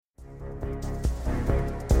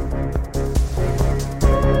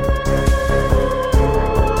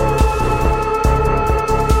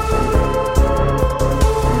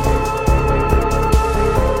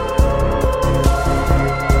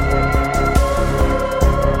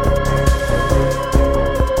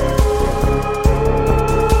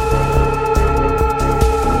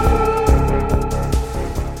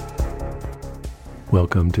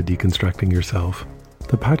Welcome to Deconstructing Yourself,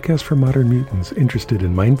 the podcast for modern mutants interested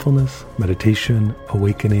in mindfulness, meditation,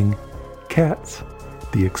 awakening, cats,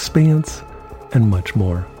 the expanse, and much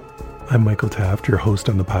more. I'm Michael Taft, your host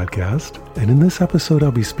on the podcast, and in this episode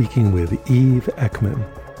I'll be speaking with Eve Ekman.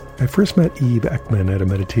 I first met Eve Ekman at a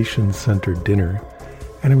meditation-centered dinner,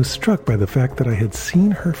 and I was struck by the fact that I had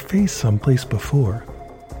seen her face someplace before.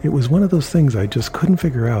 It was one of those things I just couldn't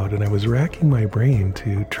figure out, and I was racking my brain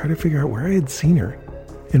to try to figure out where I had seen her.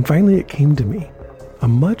 And finally it came to me. A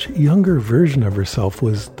much younger version of herself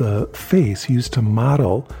was the face used to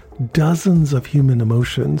model dozens of human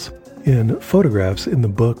emotions in photographs in the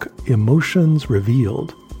book Emotions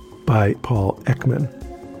Revealed by Paul Ekman.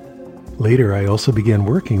 Later, I also began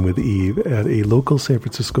working with Eve at a local San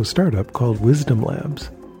Francisco startup called Wisdom Labs.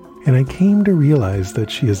 And I came to realize that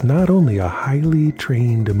she is not only a highly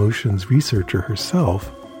trained emotions researcher herself,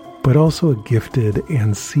 but also a gifted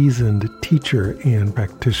and seasoned teacher and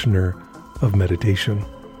practitioner of meditation.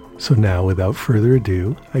 So now, without further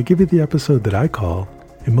ado, I give you the episode that I call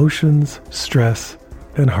Emotions, Stress,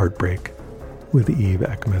 and Heartbreak with Eve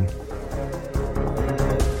Ekman.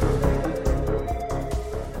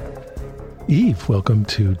 Eve, welcome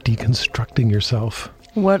to Deconstructing Yourself.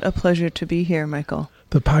 What a pleasure to be here, Michael.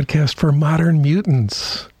 The podcast for modern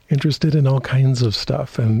mutants, interested in all kinds of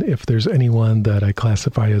stuff. And if there's anyone that I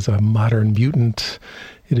classify as a modern mutant,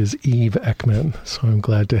 it is Eve Ekman. So I'm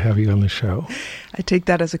glad to have you on the show. I take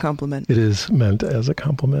that as a compliment. It is meant as a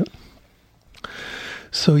compliment.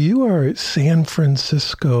 So you are San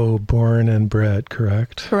Francisco born and bred,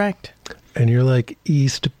 correct? Correct. And you're like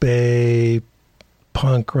East Bay,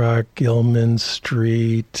 punk rock, Gilman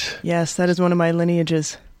Street. Yes, that is one of my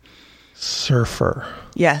lineages. Surfer.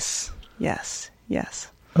 Yes.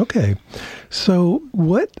 Okay. So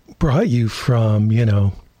what brought you from,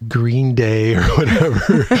 Green Day or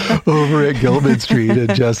whatever over at Gilman Street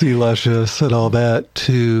and Jesse Luscious and all that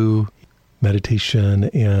to meditation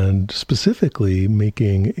and specifically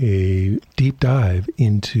making a deep dive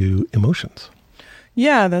into emotions?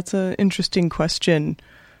 Yeah, that's an interesting question.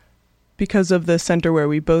 Because of the center where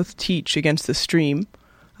we both teach against the stream,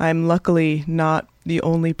 I'm luckily not the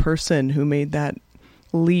only person who made that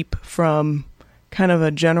leap from kind of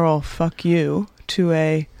a general fuck you to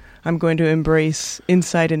a I'm going to embrace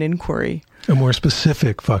insight and inquiry. A more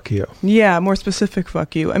specific fuck you. Yeah, more specific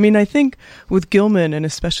fuck you. I mean, I think with Gilman, and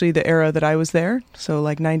especially the era that I was there, so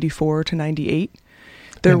like 94 to 98,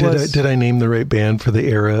 Did I name the right band for the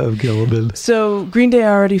era of Gilman? So Green Day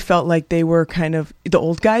already felt like they were kind of the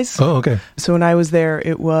old guys. Oh, okay. So when I was there,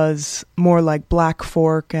 it was more like Black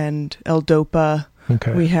Fork and L-Dopa.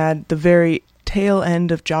 Okay. We had the very tail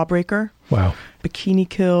end of Jawbreaker. Wow. Bikini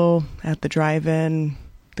Kill, At the Drive-In,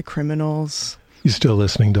 The Criminals. You still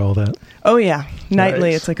listening to all that? Oh, yeah.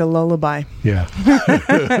 Nightly. Nice. It's like a lullaby. Yeah.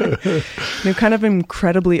 They're kind of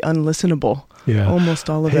incredibly unlistenable. Yeah. Almost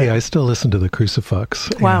all of it. Hey, I still listen to the Crucifix.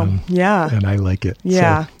 Wow. Yeah. And I like it.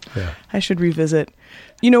 Yeah. So, yeah. I should revisit.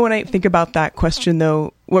 When I think about that question,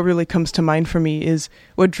 though, what really comes to mind for me is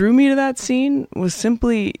what drew me to that scene was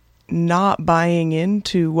simply not buying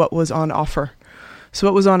into what was on offer. So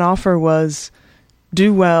what was on offer was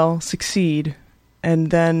do well, succeed, and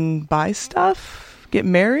then buy stuff, get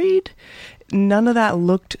married. None of that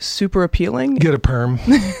looked super appealing. Get a perm.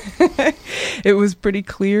 It was pretty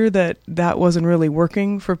clear that that wasn't really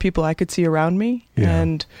working for people I could see around me. Yeah.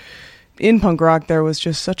 And in punk rock, there was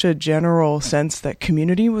just such a general sense that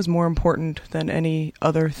community was more important than any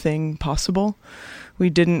other thing possible. We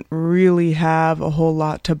didn't really have a whole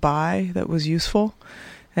lot to buy that was useful.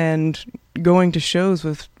 And going to shows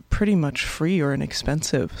was pretty much free or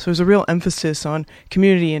inexpensive. So there's a real emphasis on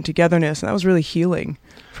community and togetherness, and that was really healing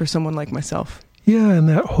for someone like myself. Yeah, and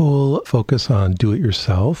that whole focus on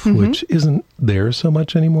do-it-yourself, which isn't there so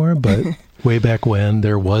much anymore, but way back when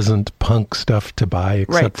there wasn't punk stuff to buy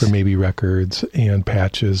except for maybe records and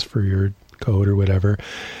patches for your coat or whatever.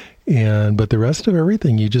 But the rest of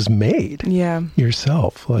everything you just made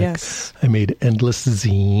yourself. I made endless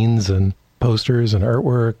zines and posters and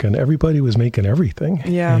artwork, and everybody was making everything.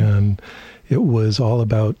 Yeah. And it was all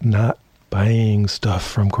about not buying stuff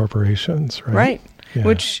from corporations, right? Right. Yeah.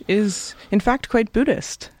 Which is, in fact, quite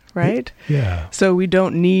Buddhist, right? Yeah. So we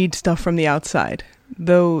don't need stuff from the outside.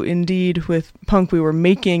 Though, indeed, with punk, we were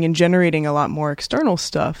making and generating a lot more external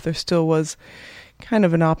stuff. There still was kind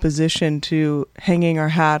of an opposition to hanging our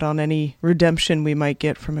hat on any redemption we might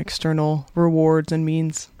get from external rewards and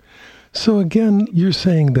means. So again, you're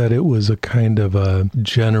saying that it was a kind of a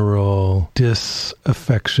general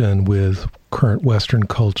disaffection with current Western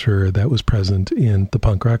culture that was present in the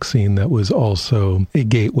punk rock scene that was also a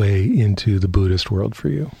gateway into the Buddhist world for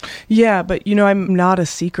you. Yeah, but I'm not a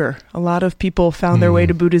seeker. A lot of people found their way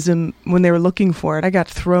to Buddhism when they were looking for it. I got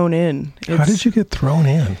thrown in. How did you get thrown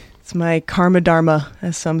in? It's my karma dharma,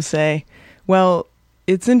 as some say. Well,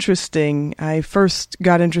 it's interesting. I first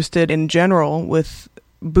got interested in general with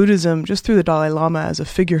Buddhism just through the Dalai Lama as a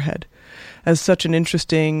figurehead, as such an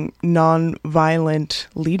interesting, non-violent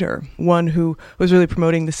leader, one who was really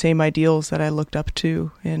promoting the same ideals that I looked up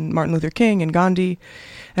to in Martin Luther King and Gandhi.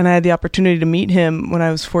 And I had the opportunity to meet him when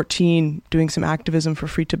I was 14, doing some activism for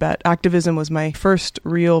Free Tibet. Activism was my first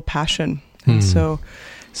real passion. And so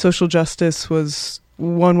social justice was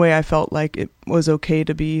one way I felt like it was okay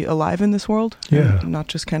to be alive in this world, and not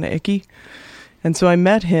just kind of icky. And so I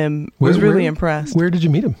met him, was really impressed. Where did you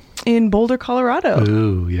meet him? In Boulder, Colorado.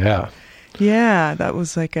 Oh, yeah. Yeah, that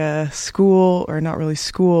was like a school, or not really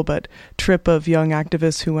school, but trip of young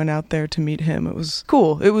activists who went out there to meet him. It was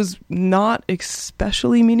cool. It was not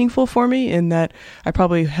especially meaningful for me in that I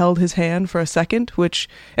probably held his hand for a second, which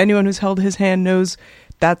anyone who's held his hand knows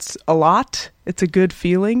that's a lot. It's a good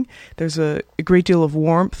feeling. There's a great deal of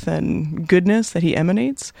warmth and goodness that he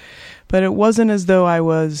emanates. But it wasn't as though I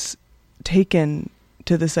was taken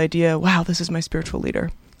to this idea, wow, this is my spiritual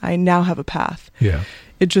leader. I now have a path. Yeah.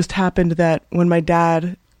 It just happened that when my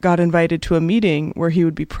dad got invited to a meeting where he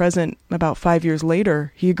would be present about 5 years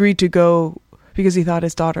later, he agreed to go because he thought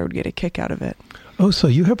his daughter would get a kick out of it. Oh, so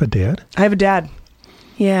you have a dad? I have a dad.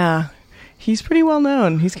 Yeah. He's pretty well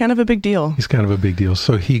known. He's kind of a big deal. He's kind of a big deal.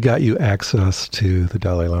 So he got you access to the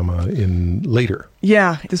Dalai Lama later.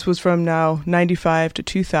 Yeah, this was from now 95 to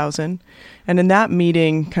 2000. And in that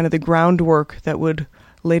meeting, kind of the groundwork that would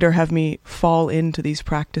later have me fall into these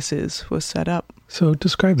practices was set up. So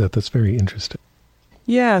describe that. That's very interesting.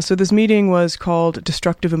 Yeah, so this meeting was called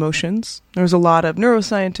Destructive Emotions. There was a lot of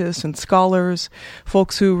neuroscientists and scholars,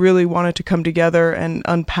 folks who really wanted to come together and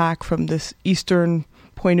unpack from this Eastern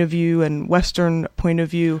point of view and Western point of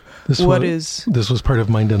view This was part of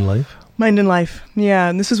Mind and Life? Mind and Life, yeah.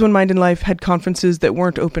 And this is when Mind and Life had conferences that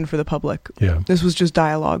weren't open for the public. Yeah. This was just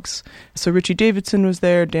dialogues. So Richie Davidson was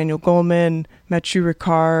there, Daniel Goleman, Mathieu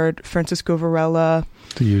Ricard, Francisco Varela.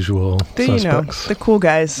 The usual suspects. The cool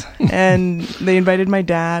guys. And they invited my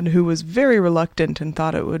dad, who was very reluctant and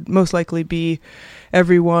thought it would most likely be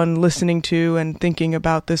everyone listening to and thinking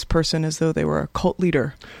about this person as though they were a cult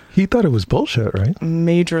leader. He thought it was bullshit, right?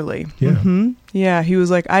 Majorly. Yeah. Mm-hmm. Yeah, he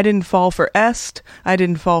was like, I didn't fall for Est. I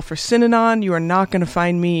didn't fall for Synanon. You are not going to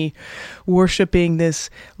find me worshiping this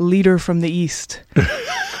leader from the East.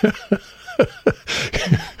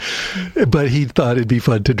 But he thought it'd be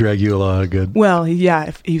fun to drag you along. Well,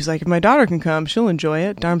 yeah, he was like, if my daughter can come, she'll enjoy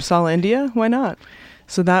it. Dharamsala, India, why not?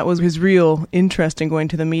 So that was his real interest in going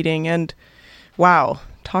to the meeting. And wow,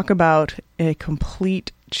 talk about a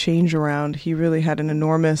complete change around. He really had an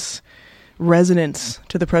enormous resonance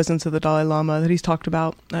to the presence of the Dalai Lama that he's talked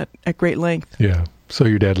about at great length. Yeah. So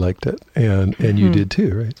your dad liked it, and you did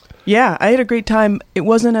too, right? Yeah, I had a great time. It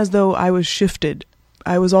wasn't as though I was shifted.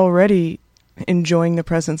 I was already enjoying the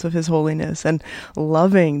presence of His Holiness and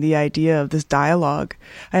loving the idea of this dialogue.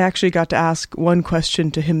 I actually got to ask one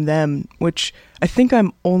question to him then, which I think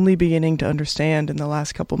I'm only beginning to understand in the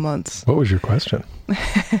last couple months. What was your question?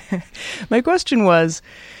 My question was,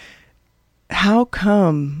 how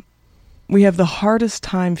come we have the hardest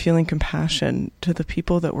time feeling compassion to the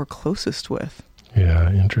people that we're closest with?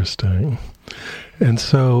 Yeah, interesting. And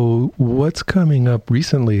so what's coming up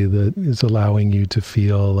recently that is allowing you to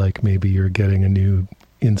feel like maybe you're getting a new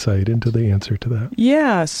insight into the answer to that?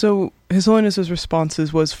 Yeah, so His Holiness's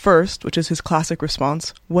responses was first, which is his classic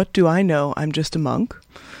response, what do I know? I'm just a monk.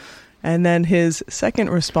 And then his second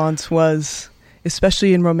response was,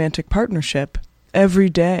 especially in romantic partnership, every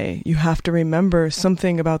day you have to remember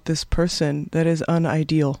something about this person that is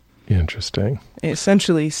unideal. Interesting.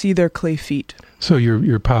 Essentially, see their clay feet. So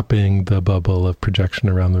you're popping the bubble of projection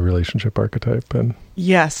around the relationship archetype. And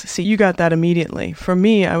yes. See, you got that immediately. For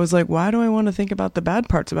me, I was like, why do I want to think about the bad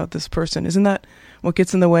parts about this person? Isn't that what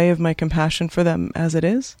gets in the way of my compassion for them as it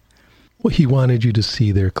is? Well, he wanted you to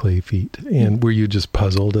see their clay feet. And were you just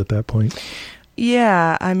puzzled at that point?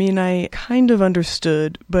 Yeah. I mean, I kind of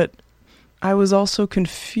understood, but I was also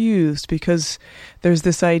confused because there's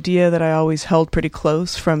this idea that I always held pretty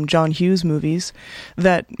close from John Hughes movies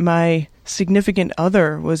that my significant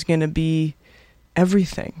other was going to be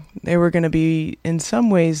everything. They were going to be, in some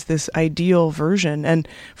ways, this ideal version. And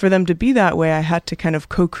for them to be that way, I had to kind of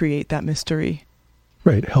co-create that mystery.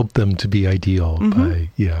 Right. Help them to be ideal by,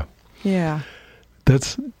 yeah. Yeah.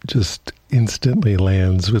 That's just instantly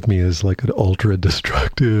lands with me as like an ultra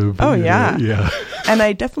destructive. Oh, yeah. Yeah. And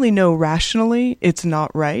I definitely know rationally it's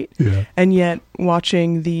not right. Yeah. And yet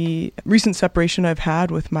watching the recent separation I've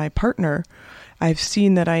had with my partner, I've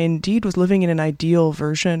seen that I indeed was living in an ideal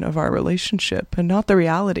version of our relationship and not the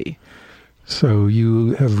reality. So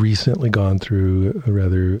you have recently gone through a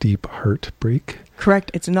rather deep heartbreak.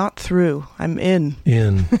 Correct. It's not through. I'm in.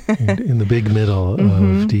 In the big middle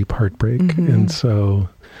of deep heartbreak. And so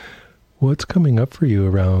what's coming up for you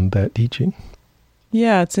around that teaching?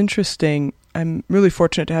 Yeah, it's interesting. I'm really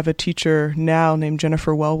fortunate to have a teacher now named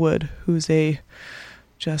Jennifer Wellwood, who's a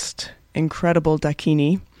just incredible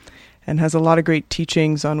Dakini and has a lot of great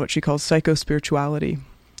teachings on what she calls psychospirituality.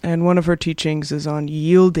 And one of her teachings is on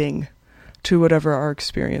yielding to whatever our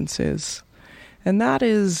experience is. And that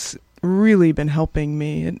has really been helping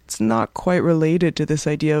me. It's not quite related to this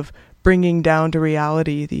idea of bringing down to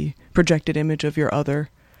reality the projected image of your other.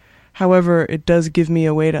 However, it does give me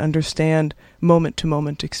a way to understand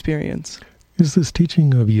moment-to-moment experience. Is this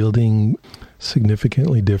teaching of yielding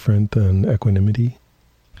significantly different than equanimity?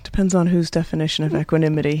 Depends on whose definition of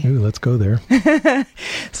equanimity. Ooh, let's go there.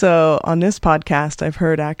 So on this podcast, I've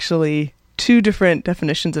heard actually 2 different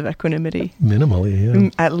definitions of equanimity. Minimally, yeah.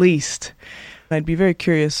 At least. I'd be very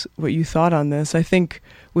curious what you thought on this. I think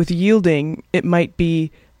with yielding, it might be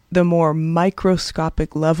the more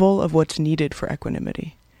microscopic level of what's needed for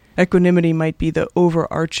equanimity. Equanimity might be the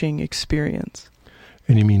overarching experience.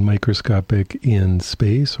 And you mean microscopic in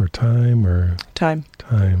space or time or? Time.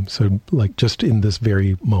 Time. So like just in this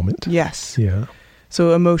very moment. Yes. Yeah.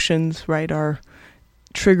 So emotions, right, are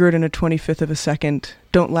triggered in a 25th of a second,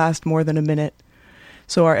 don't last more than a minute.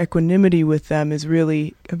 So our equanimity with them is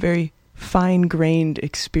really a very fine-grained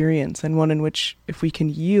experience, and one in which if we can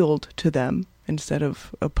yield to them instead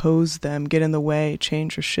of oppose them, get in the way,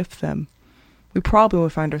 change or shift them, we probably will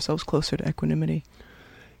find ourselves closer to equanimity.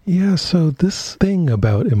 Yeah, so this thing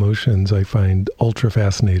about emotions I find ultra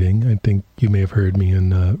fascinating. I think you may have heard me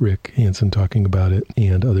and Rick Hansen talking about it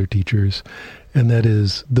and other teachers, and that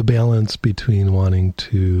is the balance between wanting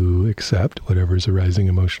to accept whatever's arising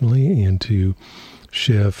emotionally and to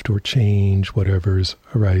shift or change whatever's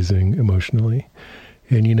arising emotionally.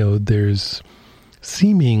 And, you know, there's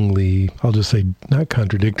seemingly, I'll just say not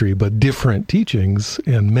contradictory, but different teachings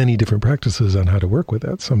and many different practices on how to work with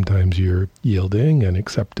that. Sometimes you're yielding and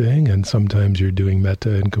accepting, and sometimes you're doing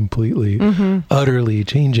metta and completely, utterly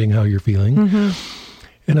changing how you're feeling.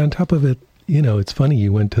 And on top of it, you know, it's funny,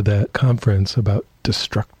 you went to that conference about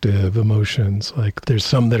destructive emotions. Like there's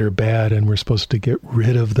some that are bad and we're supposed to get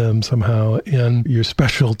rid of them somehow. And your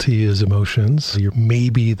specialty is emotions. You're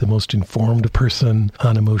maybe the most informed person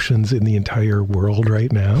on emotions in the entire world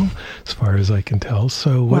right now, as far as I can tell.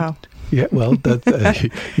 So what? Wow. Yeah, well, that's,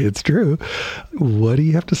 it's true. What do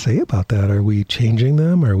you have to say about that? Are we changing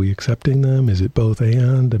them? Are we accepting them? Is it both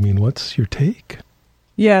and? I mean, what's your take?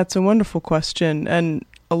 Yeah, it's a wonderful question. And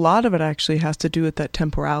a lot of it actually has to do with that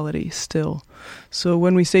temporality still. So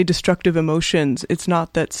when we say destructive emotions, it's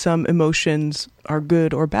not that some emotions are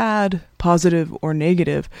good or bad, positive or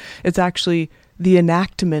negative. It's actually the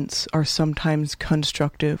enactments are sometimes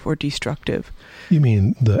constructive or destructive. You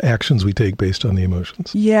mean the actions we take based on the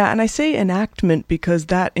emotions? Yeah, and I say enactment because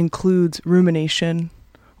that includes rumination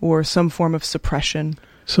or some form of suppression.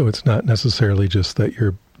 So it's not necessarily just that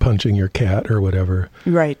you're punching your cat or whatever.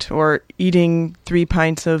 Right, or eating 3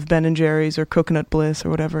 pints of Ben & Jerry's or Coconut Bliss or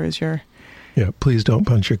whatever is your... Yeah, please don't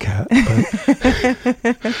punch your cat.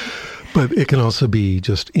 But it can also be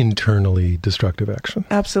just internally destructive action.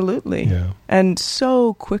 Absolutely. Yeah. And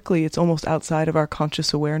so quickly, it's almost outside of our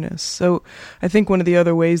conscious awareness. So I think one of the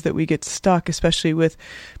other ways that we get stuck, especially with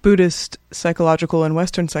Buddhist psychological and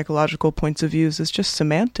Western psychological points of views, is just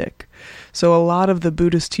semantic. So a lot of the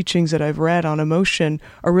Buddhist teachings that I've read on emotion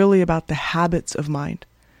are really about the habits of mind.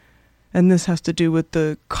 And this has to do with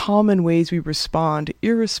the common ways we respond,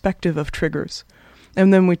 irrespective of triggers.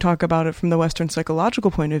 And then we talk about it from the Western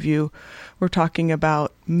psychological point of view. We're talking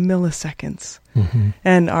about milliseconds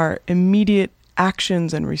and our immediate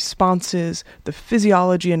actions and responses, the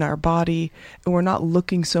physiology in our body. And we're not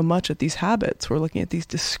looking so much at these habits. We're looking at these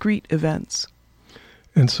discrete events.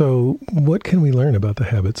 And so what can we learn about the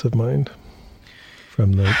habits of mind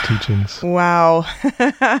from the teachings? Wow.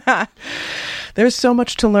 There's so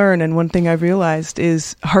much to learn, and one thing I've realized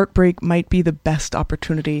is heartbreak might be the best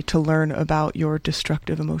opportunity to learn about your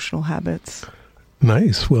destructive emotional habits.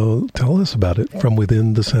 Nice. Well, tell us about it from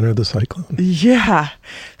within the center of the cyclone. Yeah.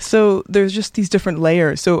 So there's just these different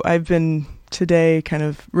layers. So I've been today kind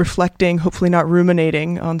of reflecting, hopefully not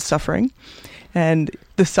ruminating, on suffering. and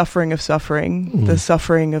the suffering of suffering, the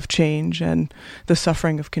suffering of change, and the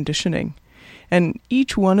suffering of conditioning. And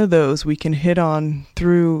each one of those we can hit on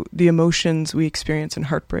through the emotions we experience in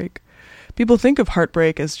heartbreak. People think of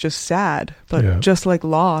heartbreak as just sad, but just like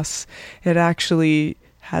loss, it actually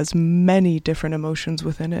has many different emotions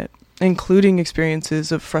within it, including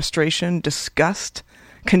experiences of frustration, disgust,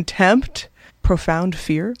 contempt, profound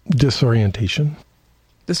fear. Disorientation,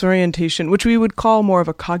 which we would call more of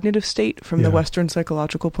a cognitive state from the Western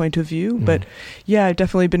psychological point of view. But yeah, I've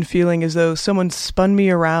definitely been feeling as though someone spun me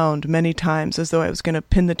around many times, as though I was going to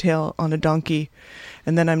pin the tail on a donkey.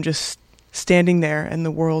 And then I'm just standing there and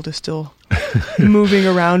the world is still moving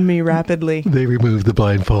around me rapidly. They remove the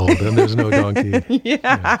blindfold and there's no donkey.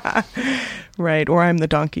 Yeah. Right. Or I'm the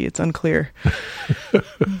donkey. It's unclear.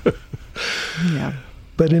 Yeah.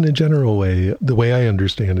 But in a general way, the way I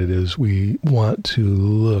understand it is we want to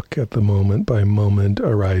look at the moment by moment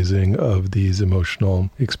arising of these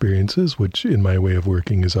emotional experiences, which in my way of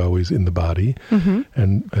working is always in the body. Mm-hmm.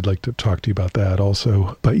 And I'd like to talk to you about that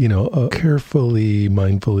also. But, carefully,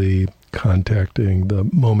 mindfully contacting the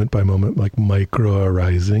moment by moment, like micro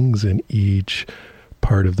arisings in each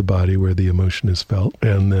part of the body where the emotion is felt,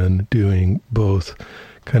 and then doing both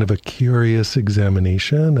kind of a curious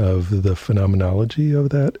examination of the phenomenology of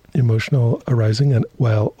that emotional arising, and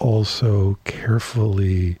while also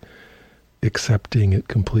carefully accepting it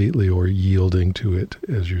completely or yielding to it,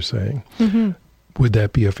 as you're saying. Mm-hmm. Would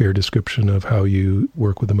that be a fair description of how you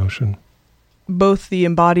work with emotion? Both the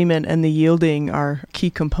embodiment and the yielding are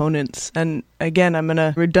key components. And again, I'm going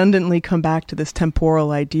to redundantly come back to this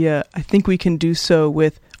temporal idea. I think we can do so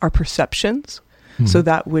with our perceptions. So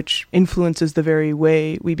that which influences the very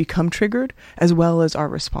way we become triggered, as well as our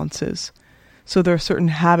responses. So there are certain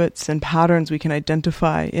habits and patterns we can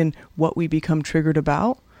identify in what we become triggered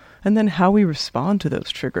about, and then how we respond to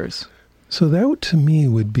those triggers. So that, to me,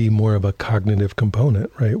 would be more of a cognitive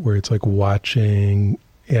component, right? Where it's like watching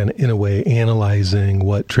and, in a way, analyzing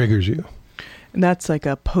what triggers you. And that's like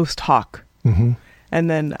a post hoc. Mm-hmm.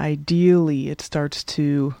 And then ideally, it starts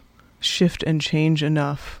to shift and change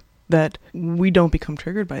enough that we don't become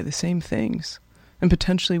triggered by the same things, and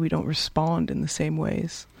potentially we don't respond in the same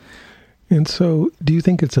ways. And so do you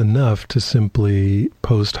think it's enough to simply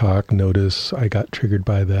post hoc notice, I got triggered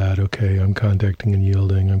by that, okay, I'm contacting and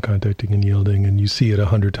yielding, and you see it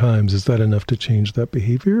 100 times. Is that enough to change that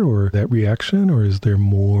behavior or that reaction, or is there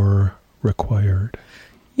more required?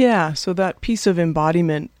 Yeah, so that piece of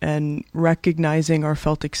embodiment and recognizing our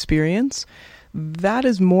felt experience, that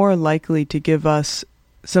is more likely to give us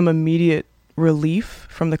some immediate relief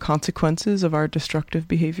from the consequences of our destructive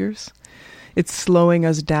behaviors. It's slowing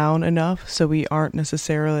us down enough so we aren't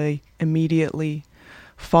necessarily immediately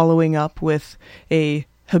following up with a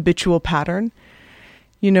habitual pattern.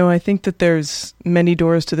 I think that there's many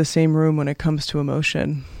doors to the same room when it comes to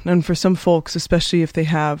emotion. And for some folks, especially if they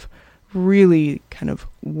have really kind of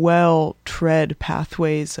well-tread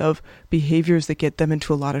pathways of behaviors that get them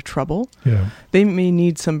into a lot of trouble, they may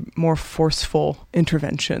need some more forceful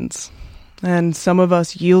interventions. And some of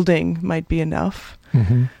us yielding might be enough.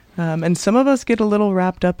 Mm-hmm. And some of us get a little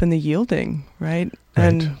wrapped up in the yielding, right?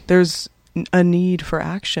 And there's a need for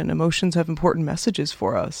action. Emotions have important messages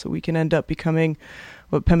for us. So we can end up becoming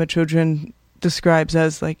what Pema Chodron describes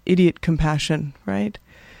as like idiot compassion, right?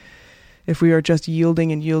 If we are just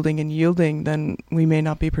yielding and yielding and yielding, then we may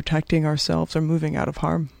not be protecting ourselves or moving out of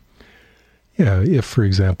harm. Yeah, if, for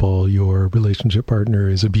example, your relationship partner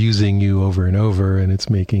is abusing you over and over and it's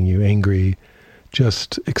making you angry,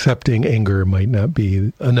 just accepting anger might not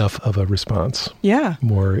be enough of a response. Yeah.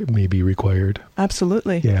 More may be required.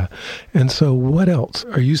 Absolutely. Yeah. And so what else?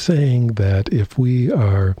 Are you saying that if we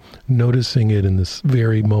are noticing it in this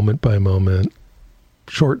very moment by moment,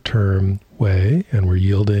 short-term way, and we're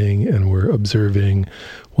yielding and we're observing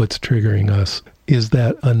what's triggering us, is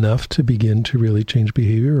that enough to begin to really change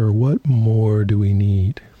behavior, or what more do we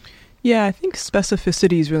need? Yeah, I think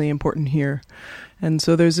specificity is really important here. And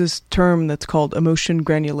so there's this term that's called emotion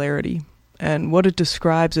granularity. And what it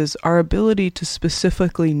describes is our ability to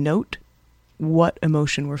specifically note what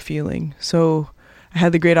emotion we're feeling. So I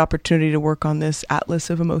had the great opportunity to work on this atlas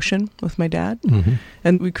of emotion with my dad. Mm-hmm.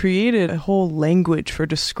 And we created a whole language for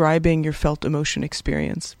describing your felt emotion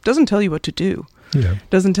experience. It doesn't tell you what to do. Yeah. It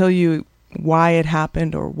doesn't tell you why it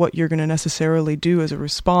happened or what you're going to necessarily do as a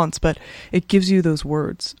response, but it gives you those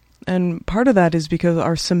words. And part of that is because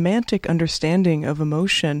our semantic understanding of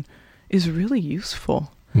emotion is really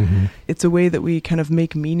useful. Mm-hmm. It's a way that we kind of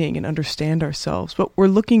make meaning and understand ourselves. What we're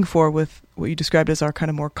looking for with what you described as our kind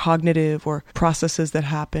of more cognitive or processes that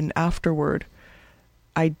happen afterward,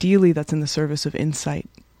 ideally that's in the service of insight.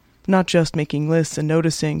 not just making lists and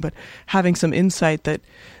noticing, but having some insight that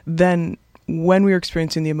then when we were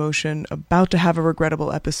experiencing the emotion, about to have a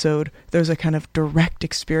regrettable episode, there's a kind of direct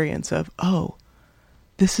experience of, oh,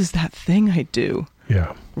 this is that thing I do.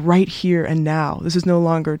 Yeah. Right here and now. This is no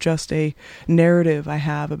longer just a narrative I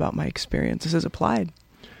have about my experience. This is applied.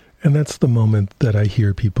 And that's the moment that I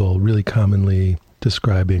hear people really commonly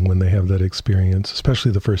describing when they have that experience,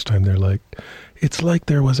 especially the first time. They're like, it's like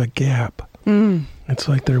there was a gap. It's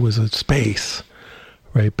like there was a space,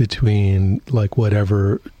 right, between like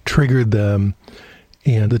whatever triggered them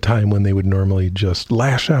and the time when they would normally just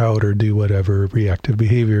lash out or do whatever reactive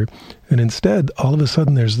behavior. And instead, all of a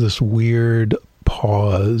sudden, there's this weird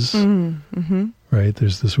pause, right?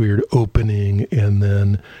 There's this weird opening, and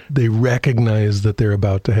then they recognize that they're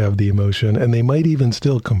about to have the emotion, and they might even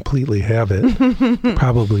still completely have it.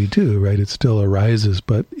 Probably do, right? It still arises,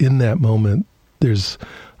 but in that moment, there's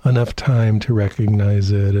enough time to recognize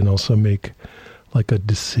it and also make like a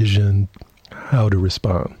decision how to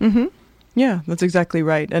respond. Yeah, that's exactly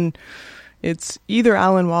right. And it's either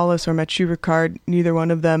Alan Wallace or Matthieu Ricard, neither one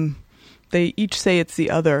of them. They each say it's the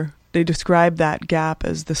other. They describe that gap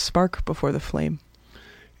as the spark before the flame.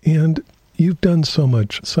 And you've done so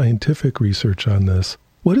much scientific research on this.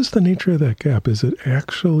 What is the nature of that gap? Is it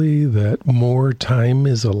actually that more time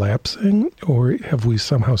is elapsing, or have we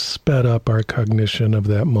somehow sped up our cognition of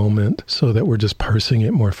that moment so that we're just parsing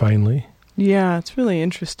it more finely? Yeah, it's really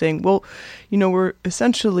interesting. Well, we're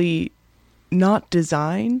essentially not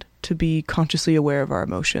designed to be consciously aware of our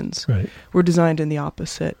emotions. Right. We're designed in the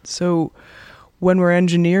opposite. So when we're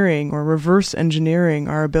engineering or reverse engineering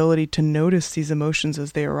our ability to notice these emotions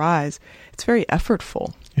as they arise, it's very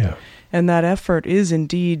effortful. Yeah. And that effort is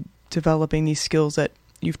indeed developing these skills that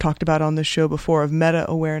you've talked about on this show before of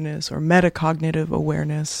meta-awareness or metacognitive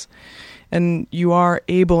awareness. And you are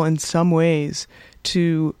able in some ways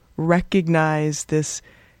to recognize this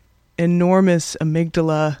enormous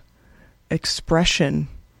amygdala expression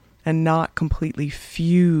and not completely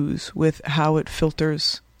fuse with how it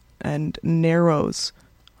filters and narrows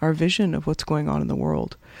our vision of what's going on in the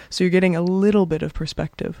world. So you're getting a little bit of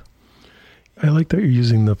perspective. I like that you're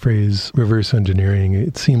using the phrase reverse engineering.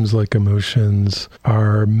 It seems like emotions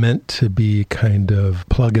are meant to be kind of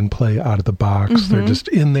plug and play out of the box. They're just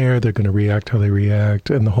in there. They're going to react how they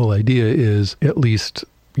react. And the whole idea is, at least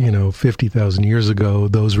 50,000 years ago,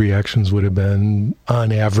 those reactions would have been,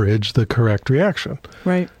 on average, the correct reaction.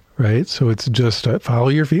 Right. Right? So it's just follow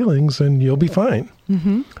your feelings and you'll be fine.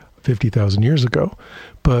 50,000 years ago.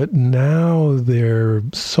 But now they're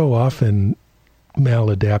so often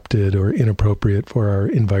maladapted or inappropriate for our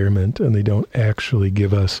environment, and they don't actually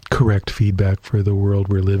give us correct feedback for the world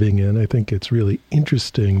we're living in. I think it's really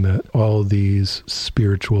interesting that all these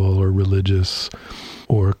spiritual or religious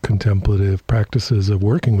or contemplative practices of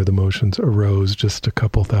working with emotions arose just a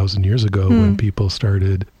couple thousand years ago when people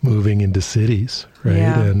started moving into cities, right?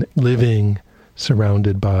 Yeah. And living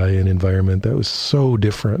surrounded by an environment that was so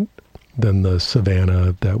different than the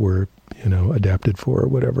savanna that we're, adapted for or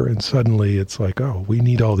whatever. And suddenly it's like, oh, we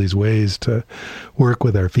need all these ways to work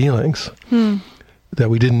with our feelings that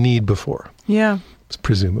we didn't need before. Yeah.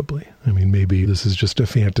 Presumably. I mean, maybe this is just a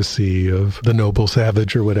fantasy of the noble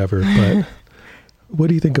savage or whatever, but what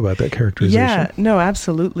do you think about that characterization? Yeah, no,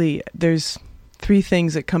 absolutely. There's three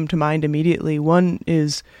things that come to mind immediately. One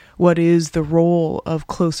is, what is the role of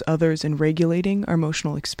close others in regulating our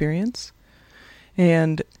emotional experience?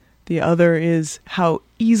 And the other is how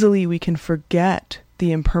easily we can forget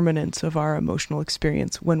the impermanence of our emotional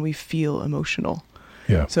experience when we feel emotional.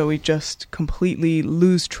 Yeah. So we just completely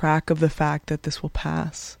lose track of the fact that this will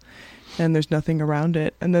pass and there's nothing around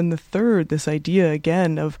it. And then the third, this idea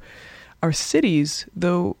again of our cities,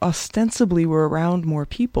 though ostensibly we're around more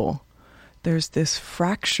people, there's this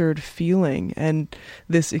fractured feeling and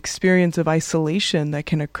this experience of isolation that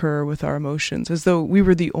can occur with our emotions, as though we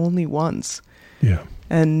were the only ones. Yeah.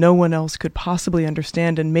 And no one else could possibly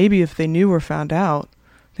understand. And maybe if they knew or found out,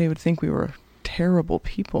 they would think we were terrible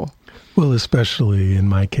people. Well, especially in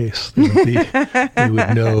my case, they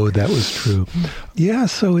would know that was true. Yeah,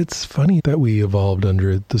 so it's funny that we evolved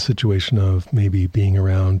under the situation of maybe being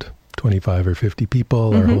around 25 or 50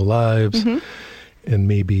 people our whole lives, and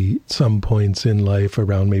maybe some points in life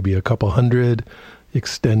around maybe a couple hundred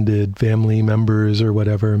extended family members or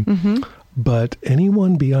whatever. But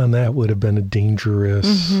anyone beyond that would have been a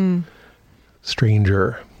dangerous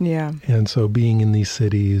stranger. Yeah. And so being in these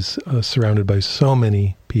cities, surrounded by so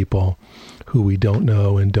many people who we don't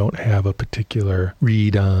know and don't have a particular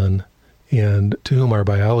read on, and to whom our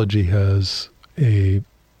biology has a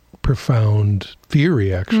profound fear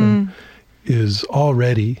reaction, is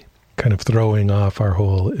already kind of throwing off our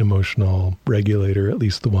whole emotional regulator, at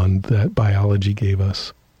least the one that biology gave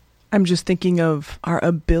us. I'm just thinking of our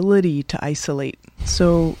ability to isolate.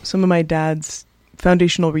 So some of my dad's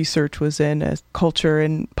foundational research was in a culture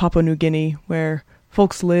in Papua New Guinea where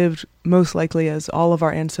folks lived most likely as all of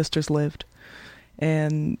our ancestors lived.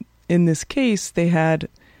 And in this case, they had,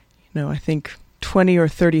 I think 20 or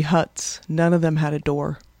 30 huts. None of them had a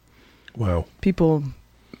door. Wow. People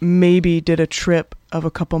maybe did a trip of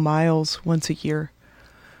a couple miles once a year.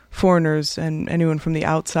 Foreigners and anyone from the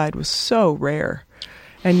outside was so rare.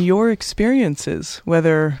 And your experiences,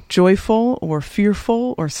 whether joyful or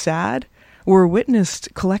fearful or sad, were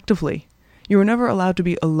witnessed collectively. You were never allowed to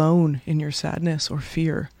be alone in your sadness or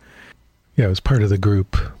fear. Yeah, it was part of the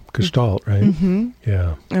group gestalt, right? Mm-hmm.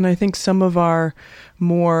 Yeah. And I think some of our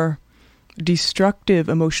more destructive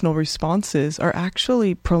emotional responses are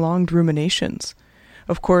actually prolonged ruminations.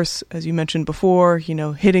 Of course, as you mentioned before,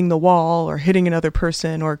 hitting the wall or hitting another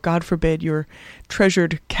person or, God forbid, your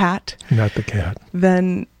treasured cat. Not the cat.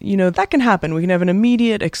 Then, that can happen. We can have an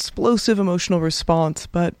immediate, explosive emotional response.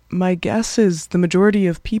 But my guess is the majority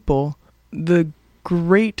of people, the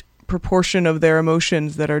great proportion of their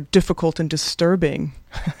emotions that are difficult and disturbing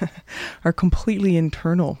are completely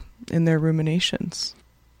internal in their ruminations.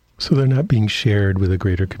 So they're not being shared with a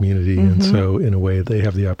greater community. Mm-hmm. And so in a way, they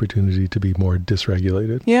have the opportunity to be more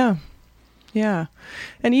dysregulated. Yeah. Yeah.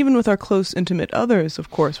 And even with our close, intimate others,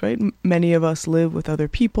 of course, right? Many of us live with other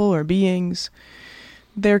people or beings.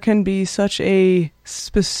 There can be such a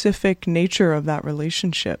specific nature of that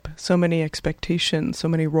relationship, so many expectations, so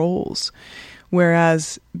many roles.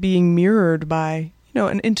 Whereas being mirrored by,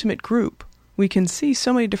 an intimate group, we can see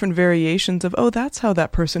so many different variations of, that's how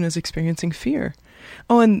that person is experiencing fear.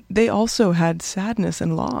 Oh, and they also had sadness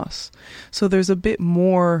and loss. So there's a bit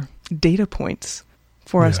more data points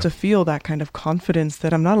for us to feel that kind of confidence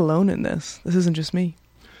that I'm not alone in this. This isn't just me.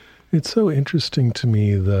 It's so interesting to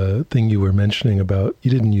me, the thing you were mentioning about,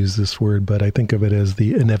 you didn't use this word, but I think of it as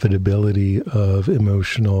the inevitability of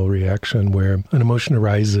emotional reaction, where an emotion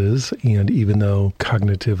arises, and even though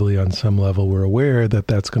cognitively on some level we're aware that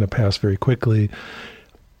that's going to pass very quickly,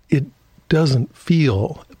 it doesn't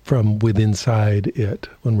feel from within inside it,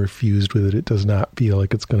 when we're fused with it, it does not feel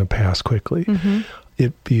like it's going to pass quickly. Mm-hmm.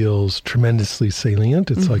 It feels tremendously salient.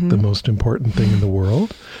 It's like the most important thing in the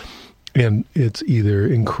world. And it's either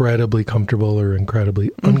incredibly comfortable or incredibly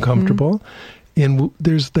uncomfortable. And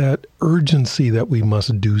there's that urgency that we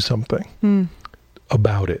must do something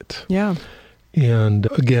about it. Yeah.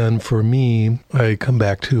 And again, for me, I come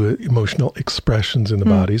back to emotional expressions in the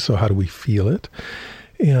body. So how do we feel it?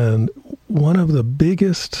 And one of the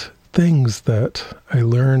biggest things that I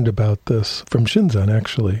learned about this from Shinzen,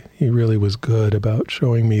 actually, he really was good about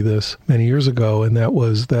showing me this many years ago, and that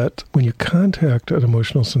was that when you contact an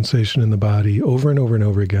emotional sensation in the body over and over and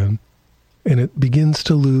over again, and it begins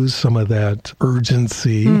to lose some of that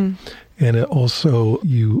urgency, and it also,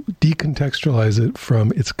 you decontextualize it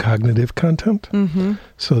from its cognitive content. Mm-hmm.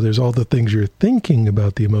 So there's all the things you're thinking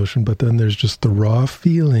about the emotion, but then there's just the raw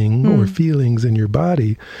feeling or feelings in your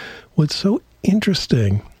body. What's so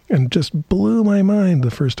interesting and just blew my mind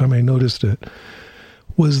the first time I noticed it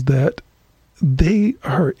was that they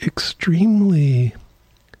are extremely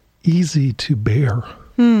easy to bear.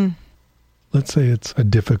 Let's say it's a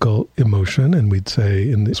difficult emotion, and we'd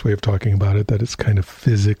say in this way of talking about it that it's kind of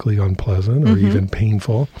physically unpleasant or even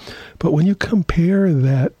painful. But when you compare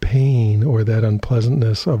that pain or that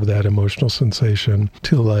unpleasantness of that emotional sensation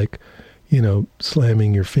to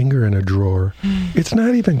slamming your finger in a drawer, it's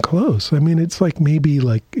not even close. I mean, it's like maybe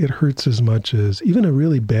it hurts as much as, even a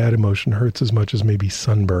really bad emotion hurts as much as maybe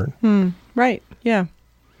sunburn. Right. Yeah.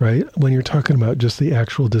 Right? When you're talking about just the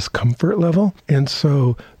actual discomfort level. And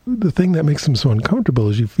so the thing that makes them so uncomfortable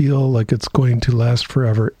is you feel like it's going to last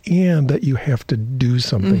forever and that you have to do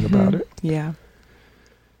something about it. Yeah.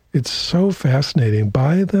 It's so fascinating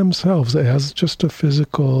by themselves as just a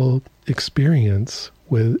physical experience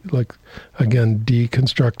with, again,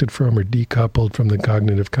 deconstructed from or decoupled from the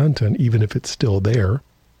cognitive content, even if it's still there.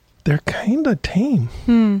 They're kind of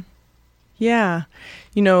tame. Yeah.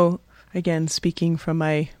 Again, speaking from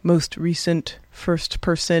my most recent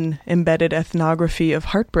first-person embedded ethnography of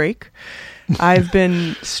heartbreak, I've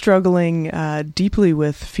been struggling deeply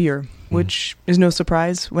with fear, which is no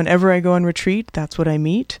surprise. Whenever I go on retreat, that's what I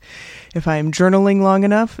meet. If I'm journaling long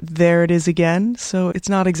enough, there it is again. So it's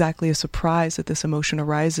not exactly a surprise that this emotion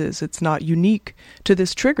arises. It's not unique to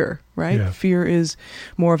this trigger, right? Yeah. Fear is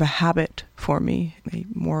more of a habit for me, a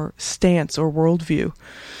more stance or worldview.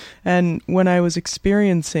 And when I was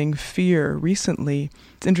experiencing fear recently,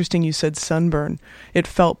 it's interesting you said sunburn. It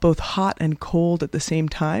felt both hot and cold at the same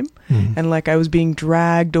time, and like I was being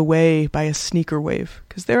dragged away by a sneaker wave.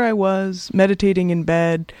 Because there I was, meditating in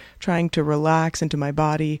bed, trying to relax into my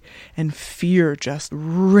body, and fear just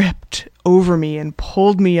ripped over me and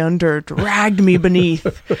pulled me under, dragged me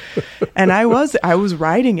beneath. And I was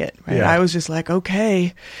riding it, right? Yeah. I was just like,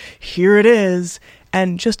 okay, here it is.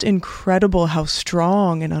 And just incredible how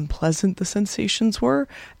strong and unpleasant the sensations were,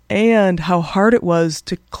 and how hard it was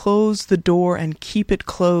to close the door and keep it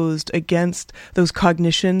closed against those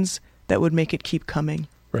cognitions that would make it keep coming.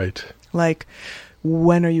 Right. Like,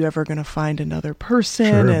 when are you ever going to find another person?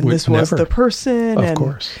 Sure, And this was the person. Of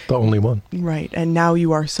course, the only one. Right. And now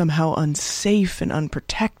you are somehow unsafe and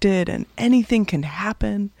unprotected, and anything can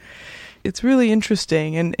happen. It's really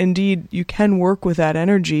interesting. And indeed, you can work with that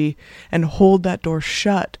energy and hold that door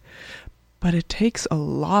shut. But it takes a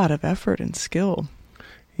lot of effort and skill.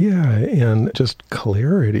 Yeah, and just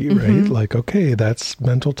clarity, right? Like, okay, that's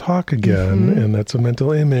mental talk again, and that's a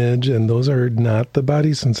mental image, and those are not the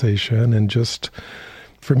body sensation. And just,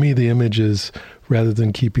 for me, the image is, rather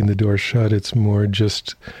than keeping the door shut, it's more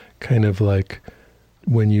just kind of like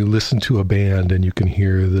when you listen to a band and you can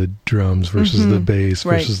hear the drums versus the bass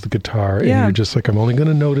versus the guitar, and you're just like, I'm only going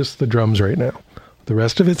to notice the drums right now. The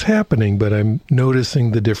rest of it's happening, but I'm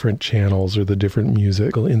noticing the different channels or the different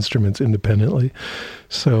musical instruments independently.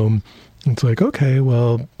 So it's like, okay,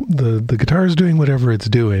 well, the guitar is doing whatever it's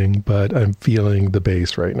doing, but I'm feeling the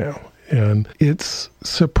bass right now. And it's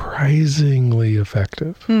surprisingly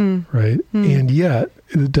effective, right? And yet,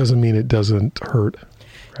 it doesn't mean it doesn't hurt,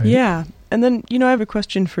 right? Yeah. And then, I have a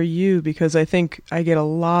question for you, because I think I get a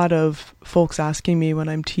lot of folks asking me when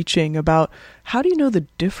I'm teaching about, how do you know the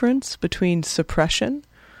difference between suppression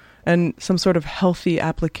and some sort of healthy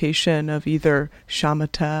application of either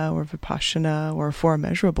shamatha or vipassana or four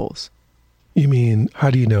immeasurables? You mean, how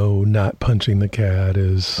do you know not punching the cat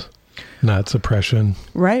is not suppression?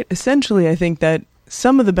 Right. Essentially, I think that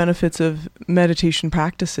some of the benefits of meditation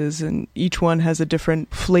practices, and each one has a different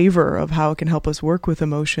flavor of how it can help us work with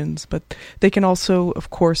emotions, but they can also, of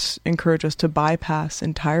course, encourage us to bypass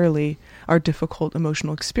entirely our difficult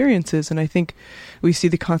emotional experiences. And I think we see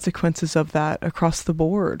the consequences of that across the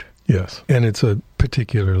board. Yes. And it's a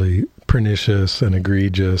particularly pernicious and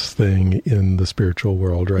egregious thing in the spiritual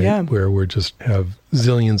world, right? Yeah. Where we just have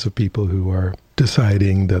zillions of people who are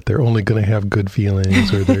deciding that they're only going to have good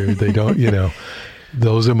feelings, or they don't,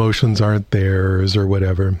 those emotions aren't theirs or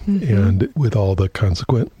whatever. And with all the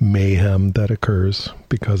consequent mayhem that occurs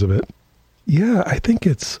because of it. Yeah, I think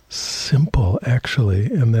it's simple, actually.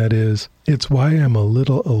 And that is, it's why I'm a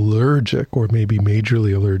little allergic, or maybe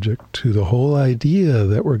majorly allergic, to the whole idea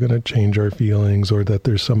that we're going to change our feelings, or that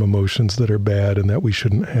there's some emotions that are bad and that we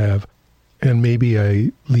shouldn't have. And maybe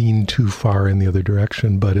I lean too far in the other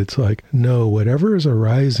direction, but it's like, no, whatever is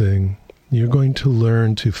arising, you're going to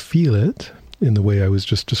learn to feel it in the way I was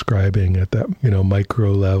just describing, at that,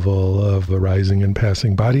 micro level of arising and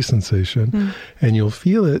passing body sensation. And you'll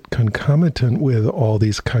feel it concomitant with all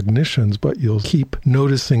these cognitions, but you'll keep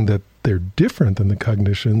noticing that they're different than the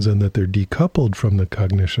cognitions and that they're decoupled from the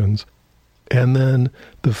cognitions. And then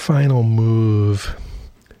the final move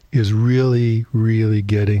is really, really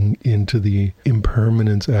getting into the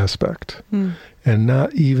impermanence aspect. And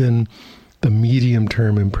not even the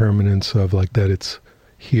medium-term impermanence of like that it's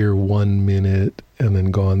here 1 minute and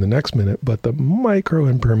then gone the next minute, but the micro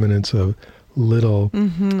impermanence of little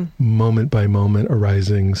moment by moment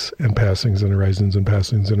arisings and passings and arisings and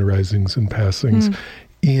passings and arisings and passings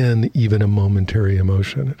in even a momentary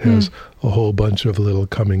emotion. It has a whole bunch of little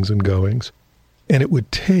comings and goings. And it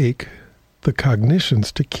would take the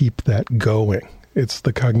cognitions to keep that going. It's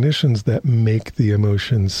the cognitions that make the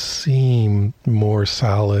emotions seem more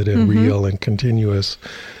solid and real and continuous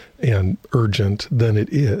and urgent than it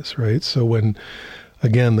is, right? So when,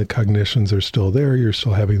 again, the cognitions are still there, you're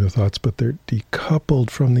still having the thoughts, but they're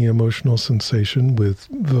decoupled from the emotional sensation with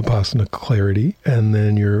vipassana clarity, and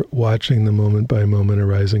then you're watching the moment by moment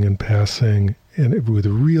arising and passing, and with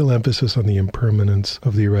a real emphasis on the impermanence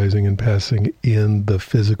of the arising and passing in the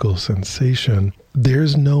physical sensation.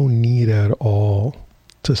 There's no need at all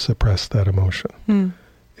to suppress that emotion.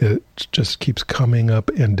 It just keeps coming up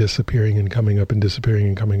and disappearing and coming up and disappearing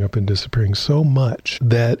and coming up and disappearing so much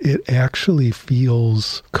that it actually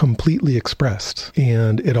feels completely expressed.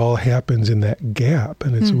 And it all happens in that gap.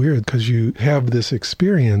 And it's weird because you have this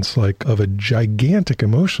experience like of a gigantic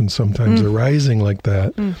emotion sometimes arising like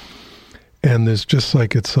that. And there's just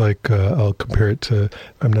like, it's like, I'll compare it to,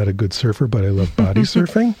 I'm not a good surfer, but I love body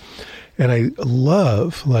surfing. And I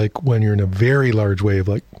love like when you're in a very large wave,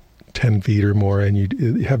 like 10 feet or more, and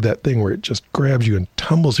you have that thing where it just grabs you and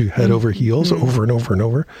tumbles you head over heels over and over and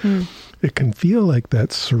over. It can feel like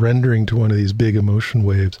that's surrendering to one of these big emotion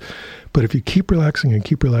waves. But if you keep relaxing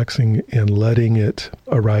and letting it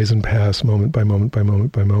arise and pass moment by moment by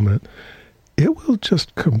moment by moment, it will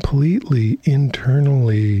just completely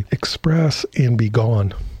internally express and be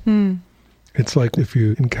gone. It's like if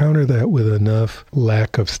you encounter that with enough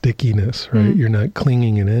lack of stickiness, right? You're not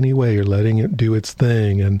clinging in any way. You're letting it do its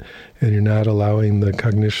thing, and you're not allowing the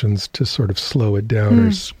cognitions to sort of slow it down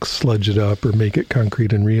or sludge it up or make it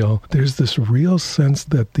concrete and real. There's this real sense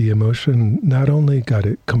that the emotion not only got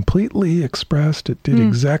it completely expressed, it did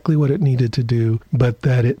exactly what it needed to do, but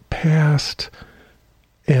that it passed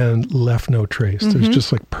and left no trace. There's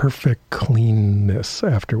just like perfect cleanness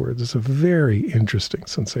afterwards. It's a very interesting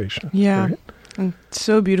sensation. Yeah. Right? And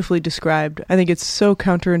so beautifully described. I think it's so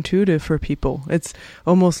counterintuitive for people. It's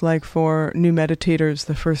almost like for new meditators,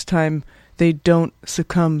 the first time they don't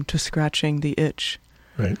succumb to scratching the itch.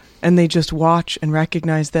 Right. And they just watch and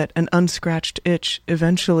recognize that an unscratched itch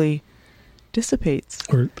eventually dissipates.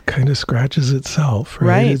 Or it kind of scratches itself,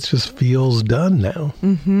 right? It just feels done now.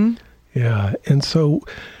 Yeah. And so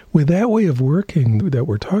with that way of working that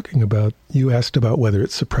we're talking about, you asked about whether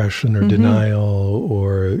it's suppression or denial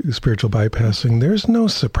or spiritual bypassing. There's no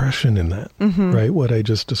suppression in that, right? What I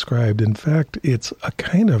just described. In fact, it's a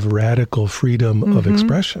kind of radical freedom of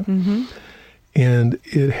expression. And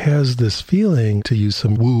it has this feeling, to use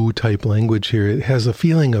some woo type language here, it has a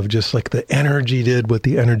feeling of just like the energy did what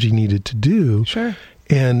the energy needed to do. Sure.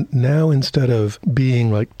 And now instead of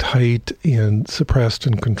being like tight and suppressed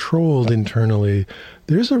and controlled internally,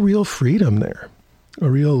 there's a real freedom there, a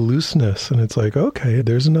real looseness. And it's like, okay,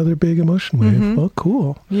 there's another big emotion wave. Well,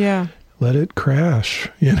 cool. Yeah. Let it crash,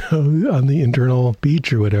 on the internal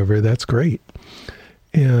beach or whatever. That's great.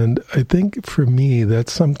 And I think for me,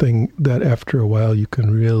 that's something that after a while you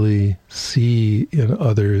can really see in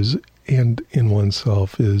others and in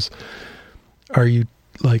oneself is, are you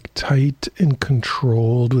like tight and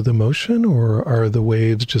controlled with emotion, or are the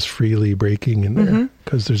waves just freely breaking in there?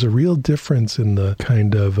 Because there's a real difference in the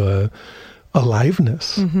kind of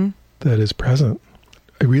aliveness that is present.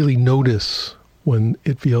 I really notice when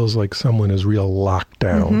it feels like someone is real locked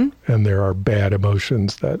down and there are bad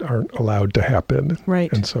emotions that aren't allowed to happen,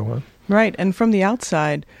 right, and so on. Right. And from the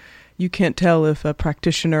outside, you can't tell if a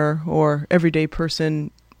practitioner or everyday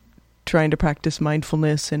person trying to practice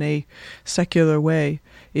mindfulness in a secular way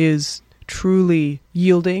is truly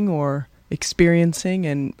yielding or experiencing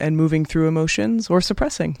and moving through emotions or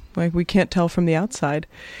suppressing. Like, we can't tell from the outside.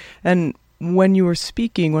 And when you were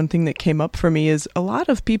speaking, one thing that came up for me is a lot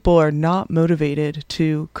of people are not motivated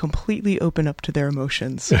to completely open up to their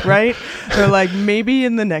emotions, right? They're like, maybe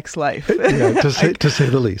in the next life. Yeah, to say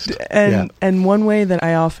the least. And one way that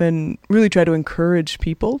I often really try to encourage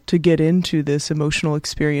people to get into this emotional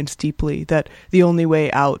experience deeply, that the only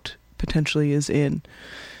way out potentially is in,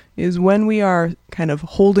 is when we are kind of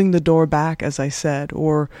holding the door back, as I said,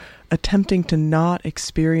 or attempting to not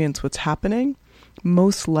experience what's happening.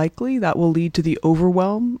 Most likely that will lead to the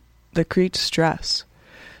overwhelm that creates stress.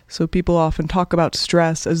 So people often talk about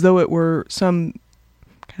stress as though it were some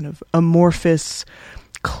kind of amorphous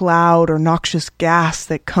cloud or noxious gas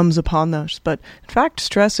that comes upon us. But in fact,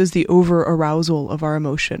 stress is the over-arousal of our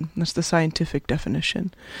emotion. That's the scientific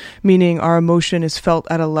definition, meaning our emotion is felt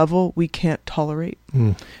at a level we can't tolerate.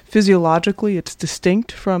 Physiologically, it's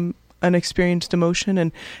distinct from an experienced emotion.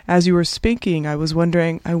 And as you were speaking, I was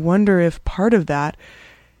wondering, I wonder if part of that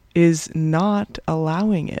is not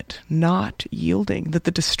allowing it, not yielding, that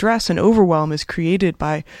the distress and overwhelm is created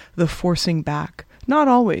by the forcing back. Not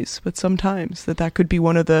always, but sometimes that could be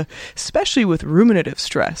one of the, especially with ruminative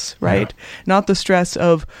stress, right? Yeah. Not the stress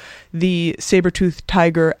of the saber-toothed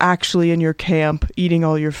tiger actually in your camp eating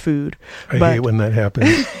all your food. I hate when that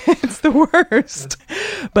happens. It's the worst.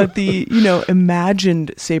 But the,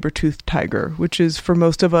 imagined saber-toothed tiger, which is for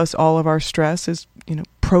most of us, all of our stress is,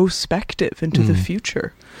 prospective into the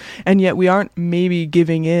future. And yet we aren't maybe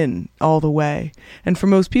giving in all the way. And for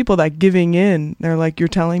most people, that giving in, they're like, you're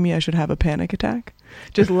telling me I should have a panic attack?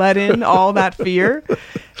 Just let in all that fear.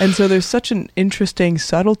 And so there's such an interesting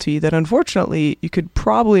subtlety that unfortunately you could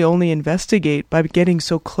probably only investigate by getting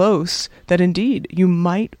so close that indeed you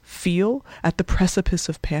might feel at the precipice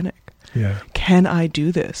of panic. Yeah. Can I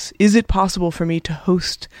do this? Is it possible for me to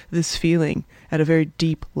host this feeling at a very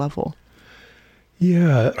deep level?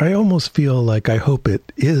 Yeah, I almost feel like I hope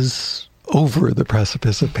it is over the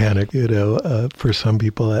precipice of panic, for some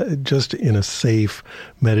people, just in a safe,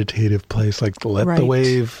 meditative place, like let the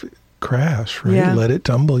wave crash, right? Yeah. Let it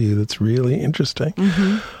tumble you. That's really interesting.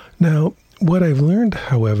 Now, What I've learned,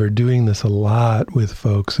 however, doing this a lot with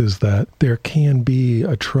folks is that there can be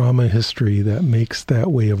a trauma history that makes that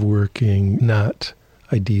way of working not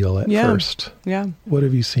ideal at first. Yeah. What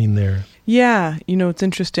have you seen there? Yeah. It's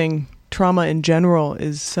interesting. Trauma in general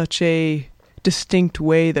is such a distinct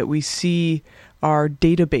way that we see our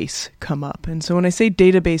database come up. And so when I say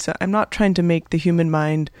database, I'm not trying to make the human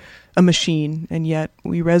mind a machine, and yet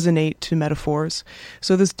we resonate to metaphors.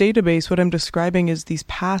 So this database, what I'm describing is these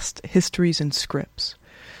past histories and scripts.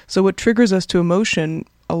 So what triggers us to emotion,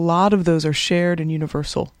 a lot of those are shared and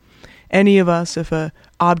universal. Any of us, if an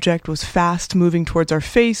object was fast moving towards our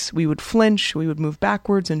face, we would flinch, we would move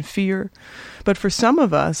backwards in fear. But for some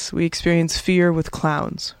of us, we experience fear with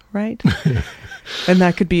clowns, right? And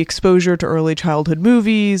that could be exposure to early childhood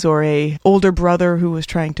movies or a older brother who was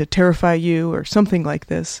trying to terrify you or something like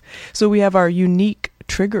this. So we have our unique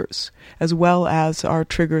triggers as well as our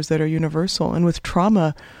triggers that are universal. And with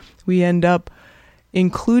trauma, we end up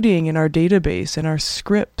including in our database and our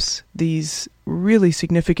scripts these really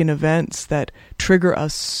significant events that trigger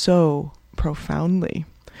us so profoundly.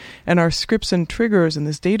 And our scripts and triggers in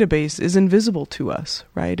this database is invisible to us,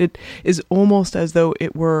 right? It is almost as though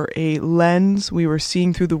it were a lens we were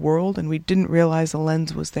seeing through the world and we didn't realize the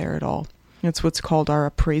lens was there at all. It's what's called our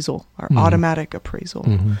appraisal, our automatic appraisal.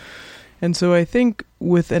 Mm-hmm. And so I think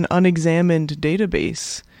with an unexamined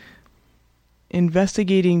database,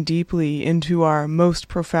 investigating deeply into our most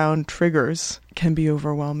profound triggers can be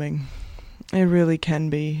overwhelming. It really can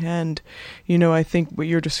be. And, I think what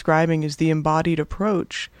you're describing is the embodied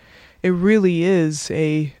approach. It really is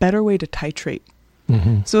a better way to titrate.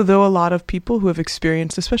 Mm-hmm. So though a lot of people who have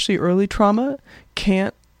experienced, especially early trauma,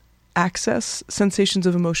 can't access sensations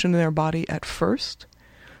of emotion in their body at first,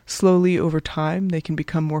 slowly over time, they can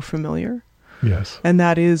become more familiar. Yes. And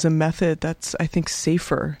that is a method that's, I think,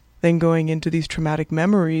 safer than going into these traumatic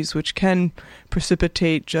memories, which can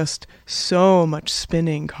precipitate just so much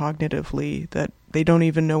spinning cognitively that they don't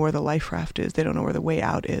even know where the life raft is. They don't know where the way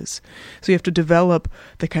out is. So you have to develop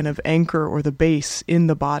the kind of anchor or the base in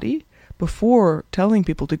the body before telling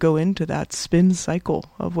people to go into that spin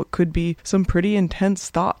cycle of what could be some pretty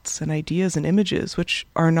intense thoughts and ideas and images, which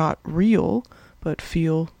are not real, but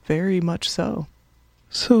feel very much so.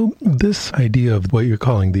 So this idea of what you're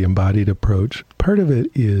calling the embodied approach, part of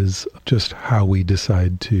it is just how we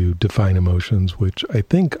decide to define emotions, which I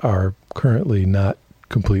think are currently not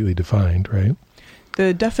completely defined, right?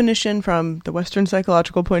 The definition from the Western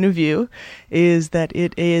psychological point of view is that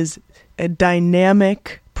it is a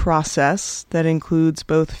dynamic process that includes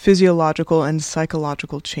both physiological and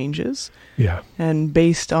psychological changes. Yeah. And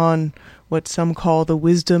based on what some call the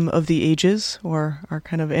wisdom of the ages, or our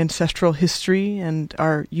kind of ancestral history and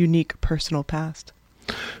our unique personal past.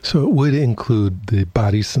 So it would include the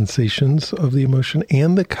body sensations of the emotion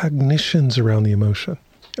and the cognitions around the emotion,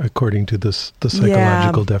 according to the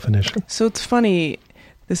psychological definition. So it's funny,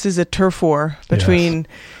 this is a turf war between,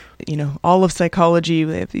 all of psychology.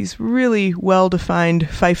 They have these really well-defined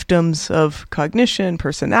fiefdoms of cognition,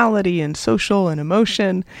 personality, and social and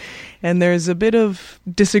emotion. And there's a bit of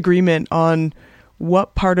disagreement on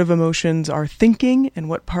what part of emotions are thinking and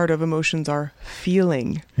what part of emotions are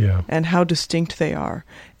feeling, and how distinct they are.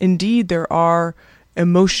 Indeed, there are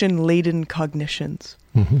emotion-laden cognitions.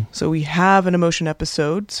 Mm-hmm. So we have an emotion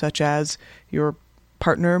episode, such as your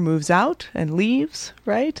partner moves out and leaves,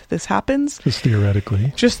 right? This happens. Just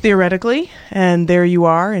theoretically. And there you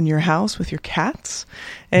are in your house with your cats.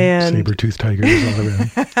 And saber-toothed tigers all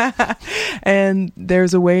around. And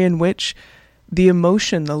there's a way in which the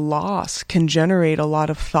emotion, the loss, can generate a lot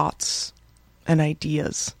of thoughts and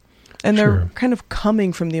ideas. And they're kind of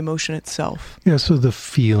coming from the emotion itself. Yeah, so the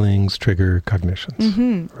feelings trigger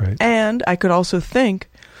cognitions, right? And I could also think,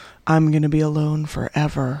 I'm going to be alone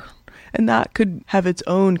forever. And that could have its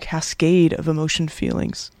own cascade of emotion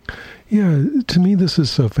feelings. Yeah, to me this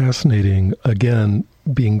is so fascinating. Again,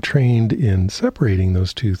 being trained in separating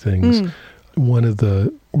those two things, one of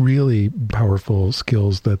the really powerful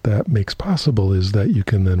skills that makes possible is that you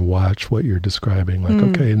can then watch what you're describing. Like,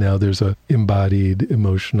 okay, now there's a embodied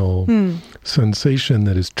emotional sensation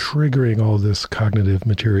that is triggering all this cognitive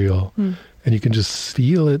material. And you can just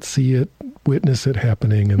feel it, see it, witness it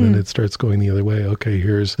happening, and then it starts going the other way. Okay,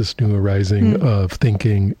 here's this new arising of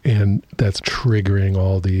thinking, and that's triggering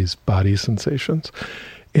all these body sensations.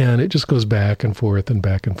 And it just goes back and forth, and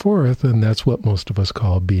that's what most of us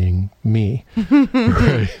call being me,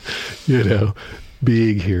 right?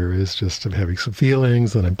 Being here is just I'm having some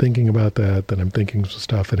feelings, then I'm thinking about that, then I'm thinking some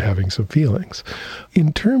stuff and having some feelings.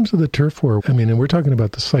 In terms of the turf war, and we're talking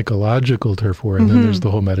about the psychological turf war, and then there's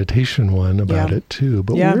the whole meditation one about it too.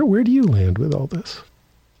 But where do you land with all this?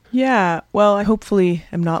 Yeah, well, I hopefully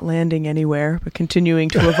am not landing anywhere, but continuing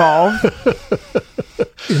to evolve.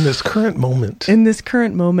 In this current moment.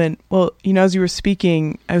 Well, as you were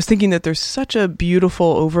speaking, I was thinking that there's such a beautiful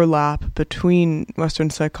overlap between Western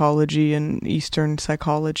psychology and Eastern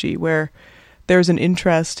psychology, where there's an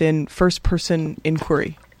interest in first-person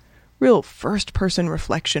inquiry, real first-person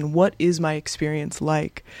reflection. What is my experience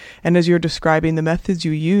like? And as you're describing the methods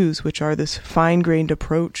you use, which are this fine-grained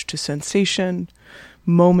approach to sensation,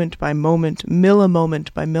 moment by moment,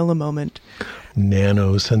 millimoment by millimoment.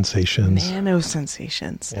 Nano sensations.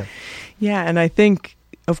 Yeah, and I think,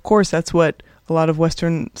 of course, that's what a lot of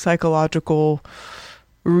Western psychological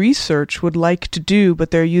research would like to do,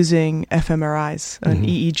 but they're using fMRIs, an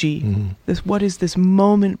EEG. Mm-hmm. What is this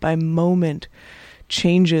moment by moment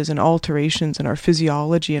changes and alterations in our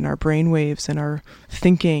physiology and our brainwaves and our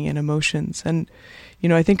thinking and emotions? And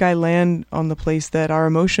I think I land on the place that our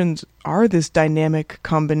emotions are this dynamic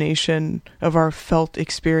combination of our felt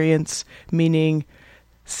experience, meaning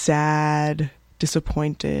sad,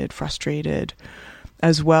 disappointed, frustrated,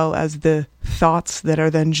 as well as the thoughts that are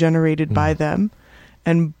then generated by them.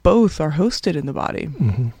 And both are hosted in the body.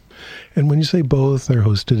 Mm-hmm. And when you say both are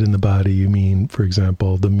hosted in the body, you mean, for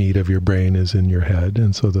example, the meat of your brain is in your head,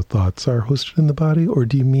 and so the thoughts are hosted in the body? Or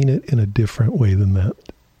do you mean it in a different way than that?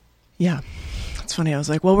 Yeah. It's funny. I was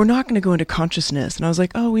like, well, we're not going to go into consciousness. And I was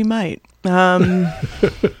like, oh, we might.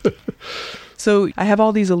 So I have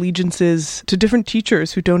all these allegiances to different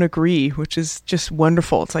teachers who don't agree, which is just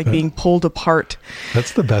wonderful. It's like being pulled apart.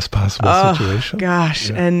 That's the best possible situation.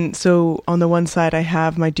 Gosh. Yeah. And so on the one side, I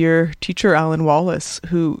have my dear teacher, Alan Wallace,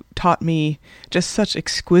 who taught me just such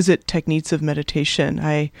exquisite techniques of meditation.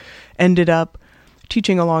 I ended up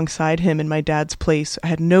teaching alongside him in my dad's place. I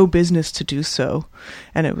had no business to do so.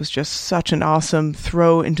 And it was just such an awesome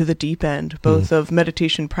throw into the deep end, both of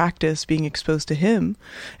meditation practice, being exposed to him,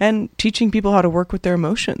 and teaching people how to work with their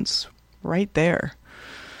emotions right there.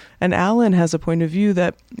 And Alan has a point of view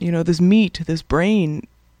that, this meat, this brain,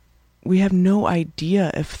 we have no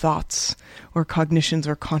idea if thoughts or cognitions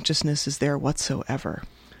or consciousness is there whatsoever.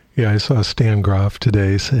 Yeah, I saw Stan Grof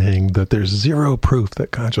today saying that there's zero proof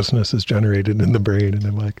that consciousness is generated in the brain. And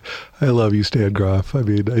I'm like, I love you, Stan Grof. I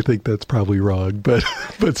mean, I think that's probably wrong, but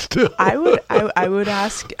still. I would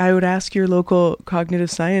ask your local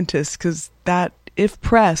cognitive scientist, because that, if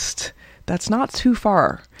pressed, that's not too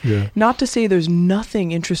far. Yeah. Not to say there's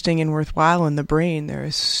nothing interesting and worthwhile in the brain. There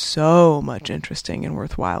is so much interesting and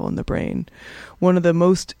worthwhile in the brain. One of the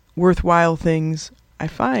most worthwhile things I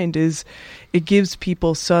find is it gives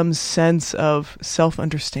people some sense of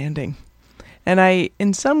self-understanding. And I,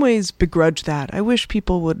 in some ways, begrudge that. I wish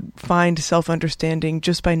people would find self-understanding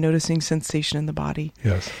just by noticing sensation in the body.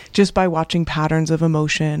 Yes. Just by watching patterns of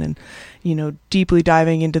emotion and, deeply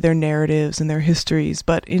diving into their narratives and their histories.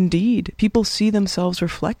 But indeed, people see themselves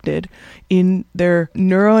reflected in their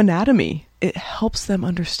neuroanatomy. It helps them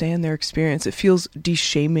understand their experience. It feels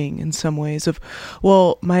de-shaming in some ways of,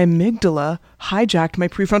 well, my amygdala hijacked my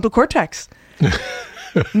prefrontal cortex.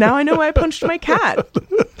 Now I know why I punched my cat.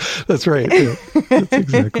 That's right. Yeah. That's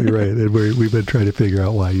exactly right. And we've been trying to figure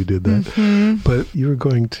out why you did that. Mm-hmm. But you were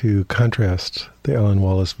going to contrast the Alan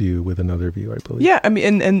Wallace view with another view, I believe. Yeah, I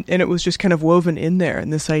mean, and it was just kind of woven in there, in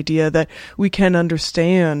this idea that we can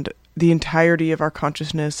understand the entirety of our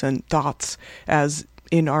consciousness and thoughts as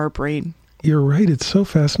in our brain. You're right. It's so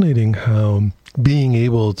fascinating how being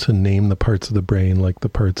able to name the parts of the brain, like the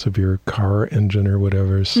parts of your car engine or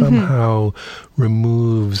whatever, somehow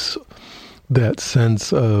removes that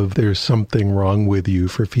sense of there's something wrong with you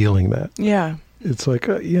for feeling that. Yeah. It's like,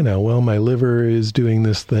 well, my liver is doing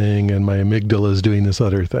this thing and my amygdala is doing this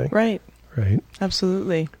other thing. Right. Right?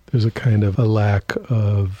 Absolutely. There's a kind of a lack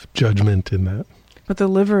of judgment in that. But the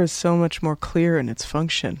liver is so much more clear in its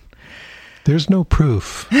function. There's no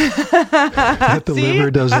proof that the liver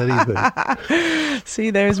does anything. See,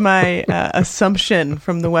 there's my assumption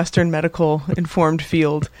from the Western medical informed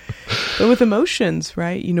field. But with emotions,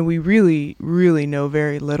 right, we really, really know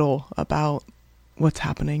very little about what's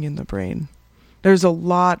happening in the brain. There's a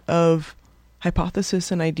lot of hypothesis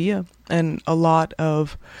and idea and a lot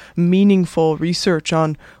of meaningful research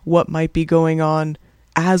on what might be going on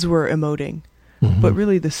as we're emoting. Mm-hmm. But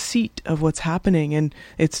really the seat of what's happening and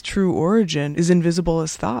its true origin is invisible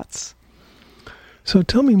as thoughts. So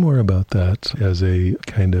tell me more about that as a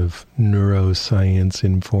kind of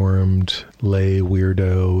neuroscience-informed lay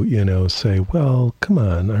weirdo, say, well, come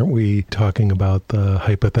on, aren't we talking about the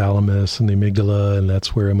hypothalamus and the amygdala and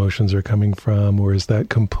that's where emotions are coming from? Or is that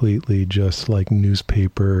completely just like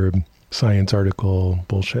newspaper, science article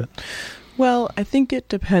bullshit? Well, I think it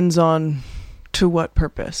depends on to what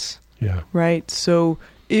purpose. Yeah. Right. So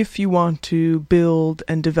if you want to build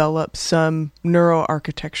and develop some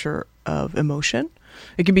neuroarchitecture of emotion,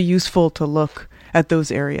 it can be useful to look at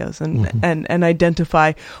those areas and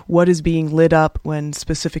identify what is being lit up when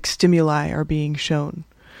specific stimuli are being shown.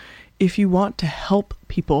 If you want to help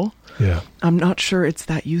people, I'm not sure it's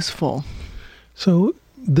that useful. So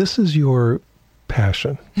this is your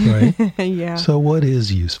passion, right? Yeah. So what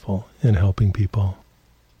is useful in helping people?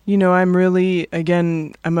 You know, I'm really,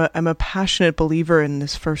 again, I'm a passionate believer in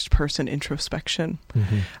this first-person introspection.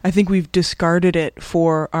 Mm-hmm. I think we've discarded it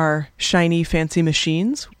for our shiny, fancy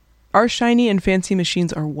machines. Our shiny and fancy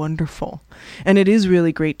machines are wonderful. And it is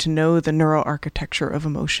really great to know the neuroarchitecture of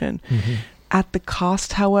emotion. Mm-hmm. At the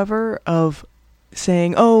cost, however, of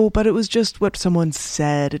saying, oh, but it was just what someone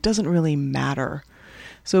said. It doesn't really matter.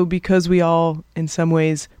 So because we all, in some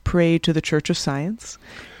ways, pray to the Church of Science,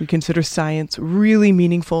 we consider science really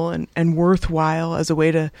meaningful and worthwhile as a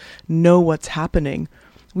way to know what's happening.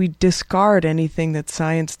 We discard anything that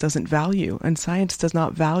science doesn't value, and science does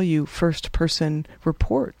not value first-person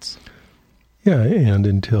reports. Yeah, and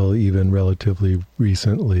until even relatively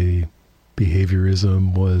recently,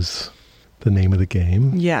 behaviorism was the name of the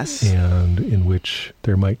game. Yes. And in which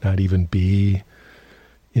there might not even be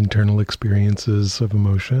internal experiences of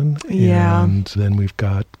emotion. Yeah. And then we've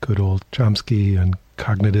got good old Chomsky and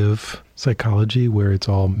cognitive psychology, where it's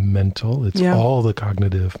all mental. It's all the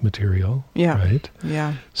cognitive material. Yeah. Right?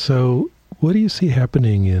 Yeah. So what do you see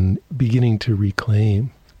happening in beginning to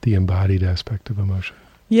reclaim the embodied aspect of emotion?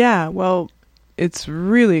 Yeah, well, it's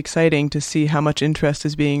really exciting to see how much interest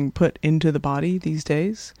is being put into the body these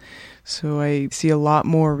days. So I see a lot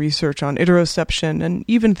more research on interoception and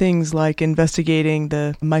even things like investigating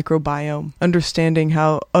the microbiome, understanding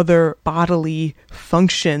how other bodily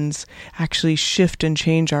functions actually shift and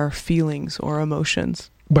change our feelings or emotions.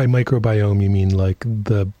 By microbiome, you mean like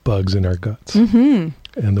the bugs in our guts? Mm-hmm.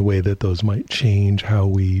 And the way that those might change how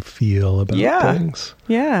we feel about things.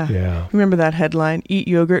 Yeah. Remember that headline, "Eat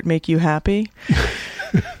yogurt, make you happy"?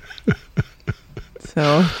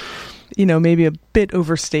 So, you know, maybe a bit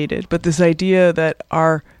overstated, but this idea that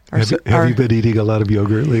our Have you been eating a lot of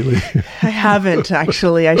yogurt lately? I haven't,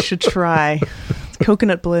 actually. I should try.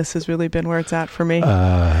 Coconut bliss has really been where it's at for me.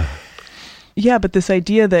 Yeah, but this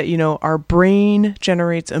idea that, you know, our brain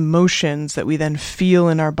generates emotions that we then feel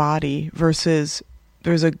in our body versus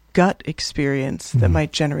there's a gut experience that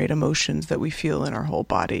might generate emotions that we feel in our whole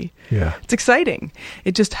body. Yeah. It's exciting.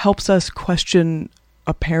 It just helps us question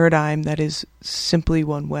a paradigm that is simply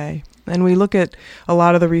one way. And we look at a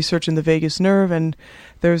lot of the research in the vagus nerve, and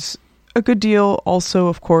there's a good deal also,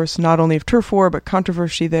 of course, not only of turf war, but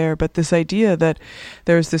controversy there, but this idea that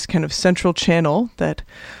there's this kind of central channel that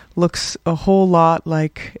looks a whole lot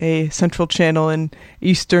like a central channel in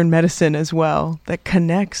Eastern medicine as well, that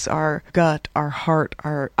connects our gut, our heart,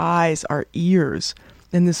 our eyes, our ears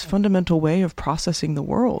in this fundamental way of processing the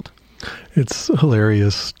world. It's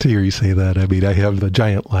hilarious to hear you say that. I mean, I have a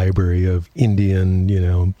giant library of Indian, you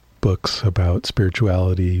know, books about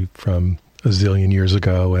spirituality from a zillion years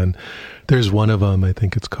ago. And there's one of them, I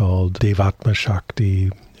think it's called Devatma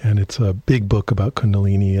Shakti, and it's a big book about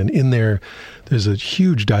Kundalini. And in there's a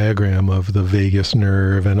huge diagram of the vagus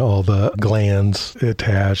nerve and all the glands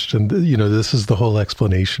attached. And, you know, this is the whole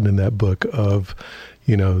explanation in that book of,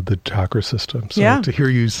 you know, the chakra system. So to hear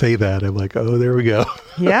you say that, I'm like, oh, there we go.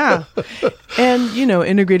 Yeah. And, you know,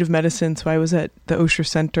 integrative medicine. So I was at the Osher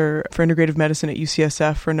Center for Integrative Medicine at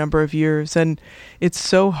UCSF for a number of years. And it's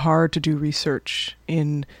so hard to do research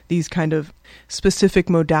in these kind of specific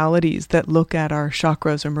modalities that look at our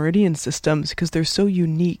chakras or meridian systems because they're so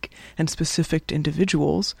unique and specific to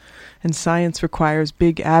individuals. And science requires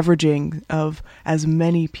big averaging of as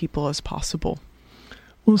many people as possible.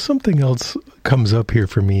 Well, something else comes up here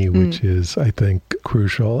for me, which is, I think,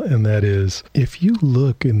 crucial, and that is, if you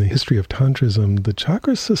look in the history of Tantrism, the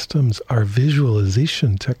chakra systems are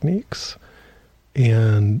visualization techniques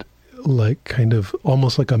and like kind of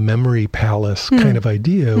almost like a memory palace kind of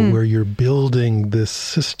idea where you're building this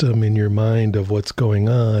system in your mind of what's going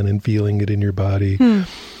on and feeling it in your body.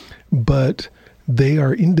 But they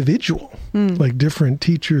are individual, like different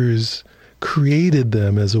teachers created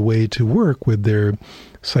them as a way to work with their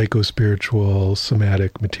psycho-spiritual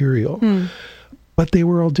somatic material. But they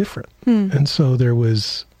were all different. And so there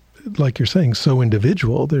was, like you're saying, so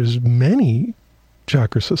individual. There's many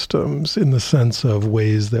chakra systems in the sense of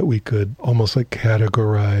ways that we could almost like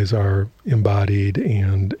categorize our embodied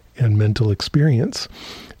and mental experience.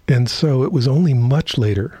 And so it was only much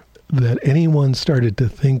later that anyone started to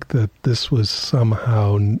think that this was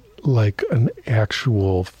somehow like an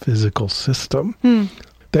actual physical system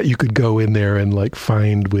that you could go in there and like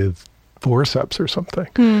find with forceps or something.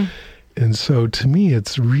 And so to me,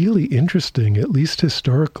 it's really interesting, at least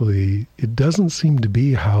historically, it doesn't seem to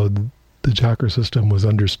be how the chakra system was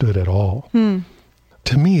understood at all.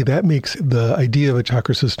 To me, that makes the idea of a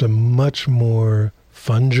chakra system much more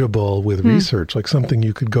fungible with research, like something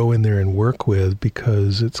you could go in there and work with,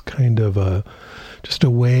 because it's kind of just a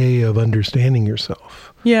way of understanding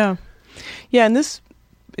yourself. Yeah. Yeah, and this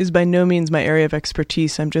is by no means my area of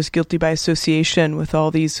expertise. I'm just guilty by association with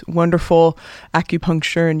all these wonderful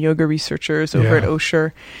acupuncture and yoga researchers over at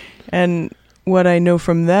Osher. And what I know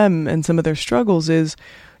from them and some of their struggles is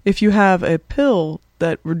if you have a pill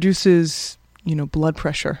that reduces, blood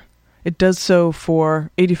pressure, it does so for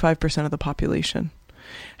 85% of the population.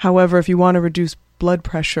 However, if you want to reduce blood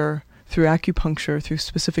pressure through acupuncture, through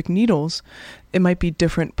specific needles, it might be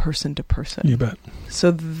different person to person. You bet.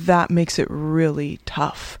 So that makes it really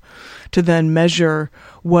tough to then measure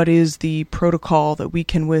what is the protocol that we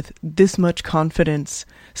can, with this much confidence,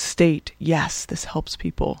 state, yes, this helps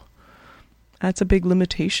people. That's a big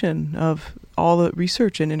limitation of all the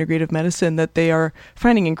research in integrative medicine that they are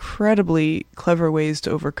finding incredibly clever ways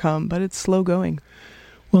to overcome, but it's slow going.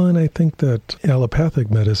 Well, and I think that allopathic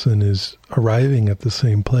medicine is arriving at the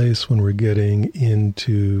same place when we're getting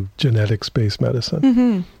into genetics-based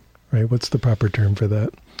medicine, right? What's the proper term for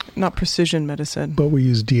that? Not precision medicine. But we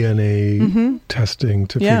use DNA testing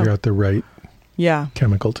to figure out the right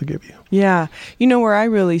chemical to give you. Yeah. Where I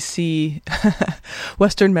really see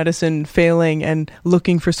Western medicine failing and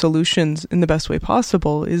looking for solutions in the best way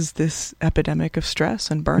possible is this epidemic of stress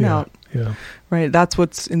and burnout. Yeah. Right. That's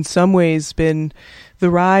what's in some ways been the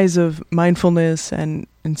rise of mindfulness, and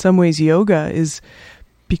in some ways yoga is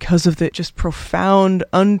because of the just profound,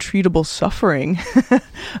 untreatable suffering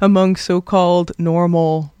among so-called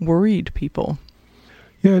normal, worried people.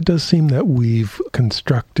 Yeah, it does seem that we've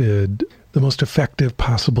constructed the most effective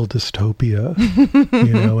possible dystopia,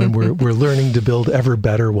 and we're learning to build ever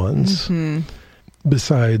better ones.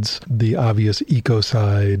 Besides the obvious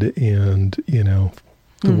ecocide and,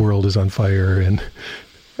 the world is on fire and,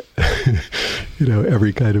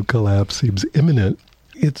 every kind of collapse seems imminent.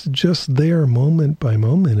 It's just there moment by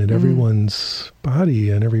moment in everyone's body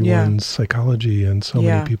and everyone's psychology, and so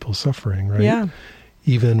many people suffering, right? Yeah.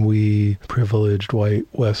 Even we privileged white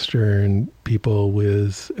Western people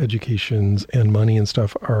with educations and money and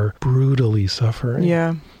stuff are brutally suffering.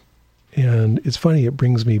 Yeah. And it's funny, it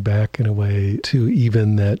brings me back in a way to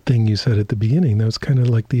even that thing you said at the beginning. That was kind of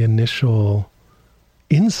like the initial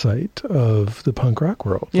insight of the punk rock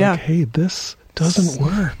world. Yeah. Like, hey, this doesn't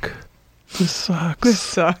work. This sucks. This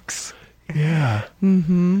sucks. Yeah.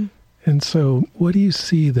 Mm-hmm. And so what do you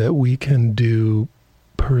see that we can do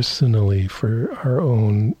personally for our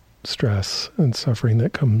own stress and suffering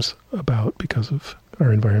that comes about because of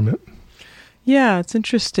our environment? Yeah, it's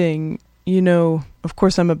interesting. Of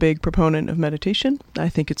course, I'm a big proponent of meditation. I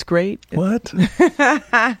think it's great. What?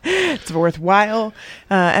 It's worthwhile.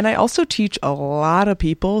 And I also teach a lot of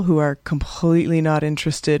people who are completely not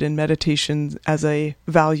interested in meditation as a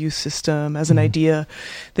value system, as an idea.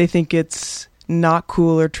 They think it's not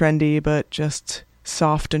cool or trendy, but just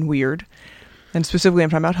soft and weird. And specifically, I'm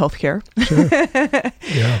talking about healthcare. Sure.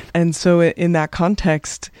 Yeah. And so in that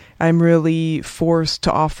context, I'm really forced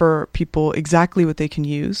to offer people exactly what they can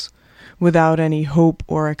use without any hope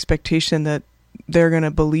or expectation that they're going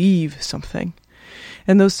to believe something.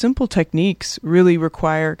 And those simple techniques really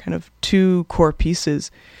require kind of two core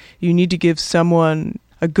pieces. You need to give someone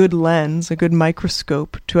a good lens, a good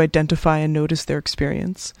microscope to identify and notice their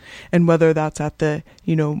experience. And whether that's at the,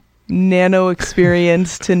 nano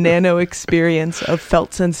experience to nano experience of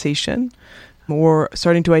felt sensation, or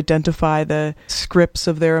starting to identify the scripts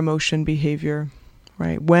of their emotion behavior,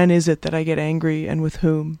 right? When is it that I get angry and with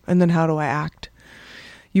whom? And then how do I act?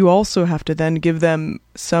 You also have to then give them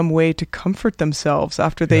some way to comfort themselves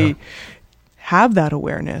after they have that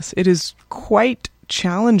awareness. It is quite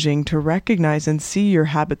challenging to recognize and see your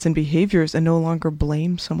habits and behaviors and no longer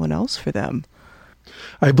blame someone else for them.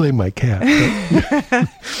 I blame my cat.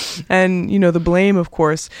 And, the blame, of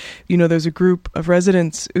course, there's a group of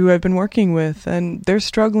residents who I've been working with, and they're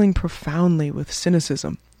struggling profoundly with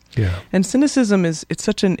cynicism. Yeah. And cynicism it's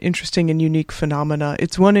such an interesting and unique phenomena.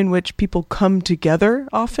 It's one in which people come together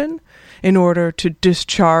often in order to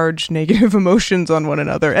discharge negative emotions on one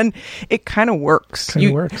another. And it kind of works.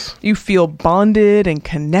 You feel bonded and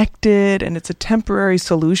connected, and it's a temporary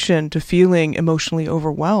solution to feeling emotionally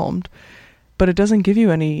overwhelmed. But it doesn't give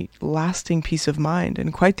you any lasting peace of mind,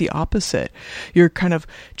 and quite the opposite. You're kind of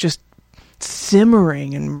just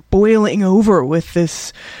simmering and boiling over with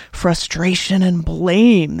this frustration and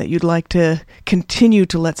blame that you'd like to continue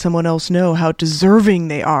to let someone else know how deserving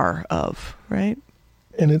they are of, right?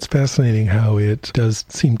 And it's fascinating how it does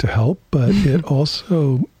seem to help, but it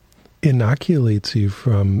also inoculates you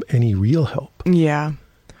from any real help. Yeah.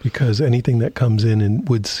 Because anything that comes in and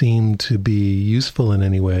would seem to be useful in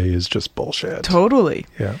any way is just bullshit. Totally.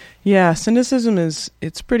 Yeah. Yeah, cynicism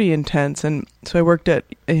it's pretty intense. And so I worked at,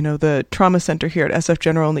 the trauma center here at SF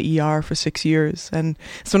General in the ER for 6 years. And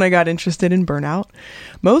that's when I got interested in burnout,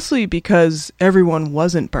 mostly because everyone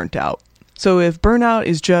wasn't burnt out. So if burnout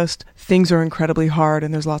is just things are incredibly hard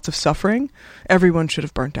and there's lots of suffering, everyone should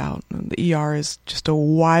have burnt out. And the ER is just a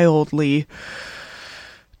wildly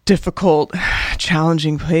difficult,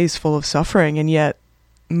 challenging place full of suffering. And yet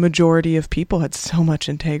majority of people had so much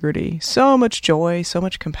integrity, so much joy, so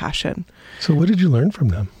much compassion. So what did you learn from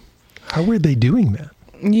them? How were they doing that?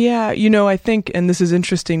 Yeah, I think, and this is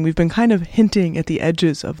interesting, we've been kind of hinting at the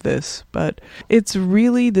edges of this, but it's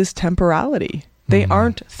really this temporality. They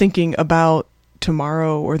aren't thinking about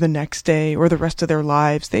tomorrow or the next day or the rest of their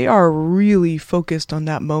lives. They are really focused on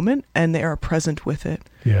that moment and they are present with it.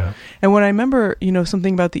 Yeah. And when I remember,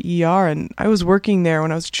 something about the ER, and I was working there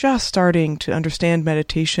when I was just starting to understand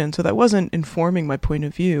meditation, so that wasn't informing my point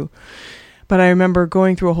of view. But I remember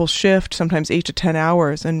going through a whole shift, sometimes 8 to 10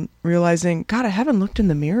 hours, and realizing, God, I haven't looked in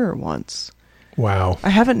the mirror once. Wow. I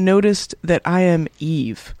haven't noticed that I am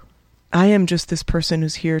Eve. I am just this person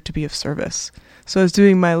who's here to be of service. So I was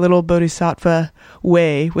doing my little bodhisattva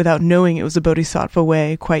way without knowing it was a bodhisattva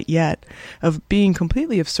way quite yet, of being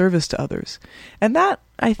completely of service to others. And that,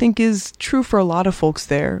 I think, is true for a lot of folks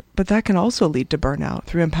there, but that can also lead to burnout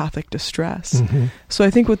through empathic distress. Mm-hmm. So I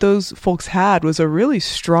think what those folks had was a really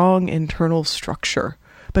strong internal structure,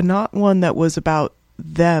 but not one that was about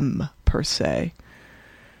them per se.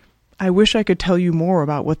 I wish I could tell you more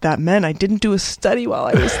about what that meant. I didn't do a study while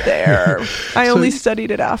I was there. I only studied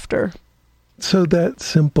it after. So that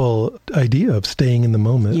simple idea of staying in the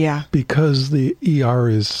moment, because the ER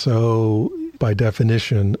is so, by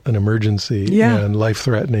definition, an emergency and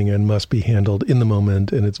life-threatening and must be handled in the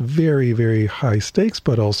moment, and it's very, very high stakes,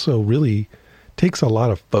 but also really takes a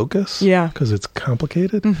lot of focus because it's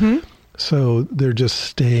complicated. Mm-hmm. So they're just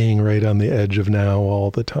staying right on the edge of now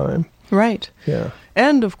all the time. Right. Yeah.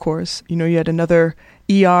 And of course, you had another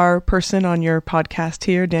ER person on your podcast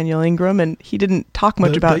here, Daniel Ingram, and he didn't talk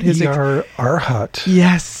much about his ER Arhat.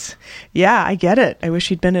 Yes. Yeah, I get it. I wish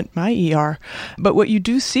he'd been at my ER. But what you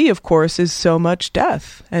do see, of course, is so much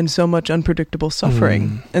death and so much unpredictable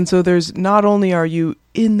suffering. And so there's not only are you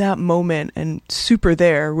in that moment and super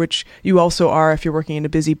there, which you also are if you're working in a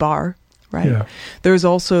busy bar, right? Yeah. There's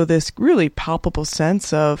also this really palpable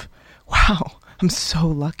sense of, wow, I'm so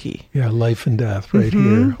lucky. Yeah, life and death right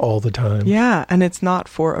here all the time. Yeah, and it's not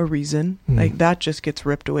for a reason. Like that just gets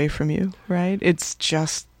ripped away from you, right? It's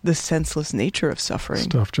just the senseless nature of suffering.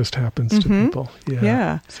 Stuff just happens to people.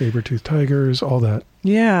 Yeah. Saber-toothed tigers, all that.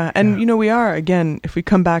 Yeah, and we are, again, if we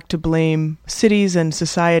come back to blame cities and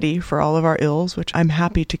society for all of our ills, which I'm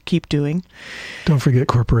happy to keep doing. Don't forget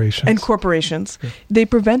corporations. And corporations. Yeah. They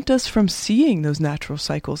prevent us from seeing those natural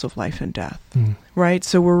cycles of life and death, right?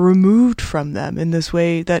 So we're removed from them in this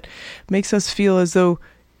way that makes us feel as though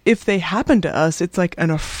if they happen to us, it's like an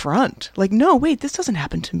affront. Like, no, wait, this doesn't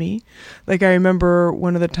happen to me. Like, I remember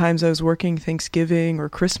one of the times I was working Thanksgiving or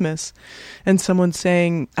Christmas, and someone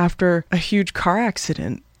saying after a huge car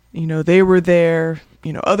accident, they were there,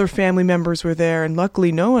 other family members were there, and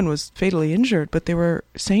luckily no one was fatally injured, but they were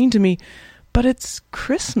saying to me, but it's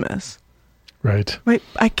Christmas. Right. Wait,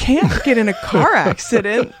 I can't get in a car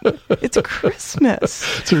accident. It's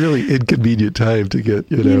Christmas. It's a really inconvenient time to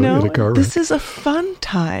get, in a car wreck. This is a fun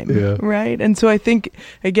time, right? And so I think,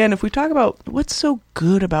 again, if we talk about what's so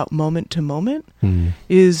good about moment to moment,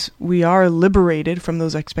 is we are liberated from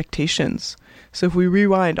those expectations. So if we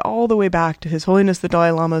rewind all the way back to His Holiness the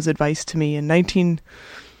Dalai Lama's advice to me in 2000,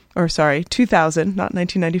 not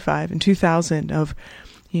 1995, in 2000 of,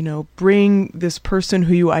 bring this person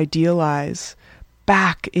who you idealize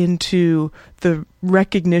back into the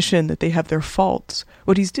recognition that they have their faults.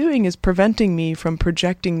 What he's doing is preventing me from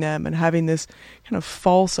projecting them and having this kind of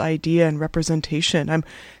false idea and representation.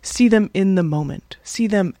 See them in the moment, see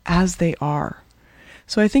them as they are.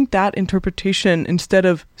 So I think that interpretation, instead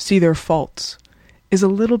of see their faults, is a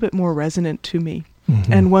little bit more resonant to me.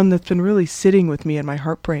 and one that's been really sitting with me in my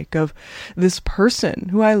heartbreak of this person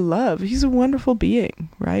who I love. He's a wonderful being,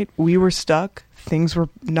 right? We were stuck. Things were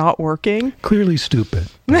not working. Clearly stupid.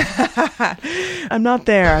 I'm not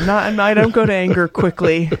there. I don't go to anger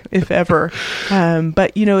quickly, if ever.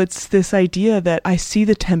 But, it's this idea that I see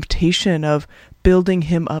the temptation of building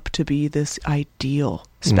him up to be this ideal,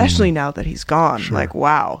 especially now that he's gone. Sure. Like,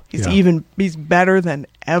 wow, he's better than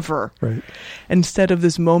ever. Right. Instead of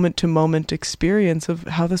this moment-to-moment experience of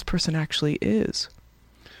how this person actually is.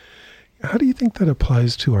 How do you think that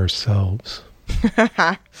applies to ourselves?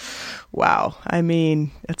 Wow. I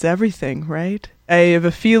mean, it's everything, right? I have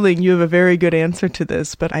a feeling you have a very good answer to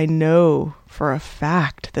this, but I know for a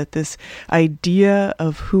fact that this idea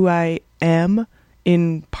of who I am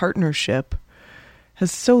in partnership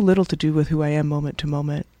has so little to do with who I am moment to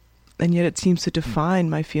moment. And yet it seems to define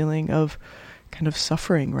my feeling of kind of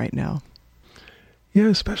suffering right now. Yeah,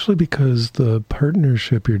 especially because the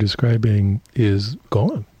partnership you're describing is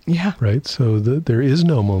gone. Yeah. Right? So there is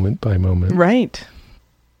no moment by moment. Right.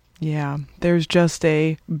 Yeah. There's just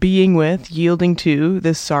a being with, yielding to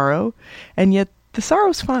this sorrow. And yet the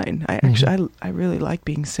sorrow's fine. I really like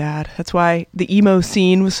being sad. That's why the emo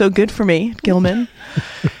scene was so good for me at Gilman.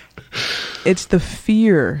 It's the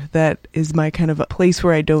fear that is my kind of a place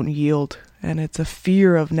where I don't yield. And it's a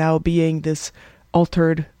fear of now being this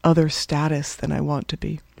altered other status than I want to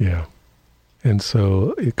be. Yeah. And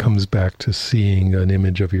so it comes back to seeing an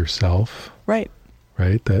image of yourself. Right.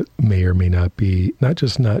 Right? That may or may not be, not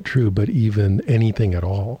just not true, but even anything at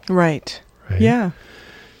all. Right. Right? Yeah.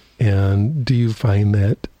 And do you find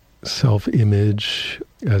that self-image,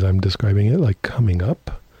 as I'm describing it, like coming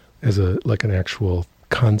up as like an actual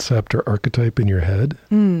concept or archetype in your head?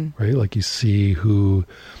 Right? Like you see who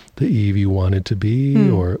the Eve you wanted to be,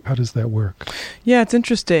 or how does that work? Yeah, it's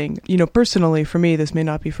interesting. Personally, for me, this may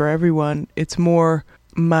not be for everyone. It's more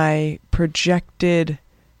my projected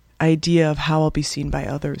idea of how I'll be seen by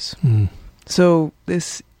others. So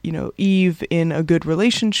this, Eve in a good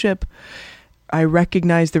relationship, I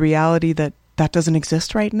recognize the reality that doesn't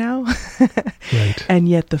exist right now. Right. And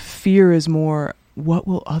yet the fear is more, what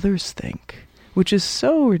will others think? Which is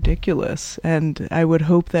so ridiculous. And I would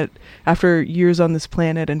hope that after years on this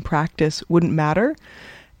planet and practice wouldn't matter.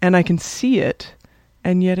 And I can see it.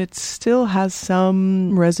 And yet it still has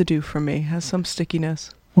some residue for me, has some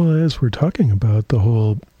stickiness. Well, as we're talking about, the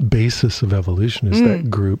whole basis of evolution is that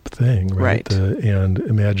group thing, right? And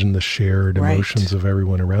imagine the shared emotions of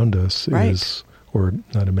everyone around us is, or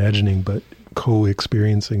not imagining, but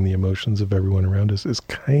co-experiencing the emotions of everyone around us is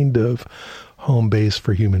kind of home base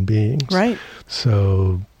for human beings. Right.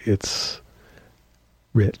 So it's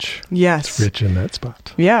rich. Yes. It's rich in that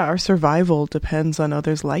spot. Yeah, our survival depends on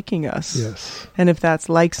others liking us. Yes. And if that's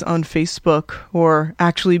likes on Facebook or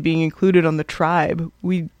actually being included on the tribe,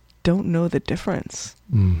 we don't know the difference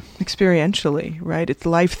experientially, right? It's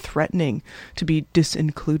life-threatening to be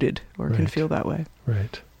disincluded or can feel that way.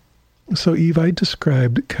 Right. So, Eve, I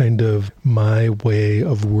described kind of my way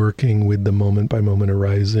of working with the moment-by-moment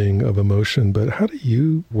arising of emotion, but how do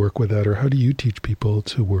you work with that, or how do you teach people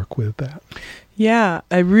to work with that? Yeah,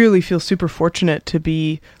 I really feel super fortunate to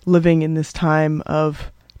be living in this time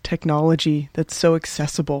of technology that's so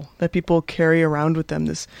accessible, that people carry around with them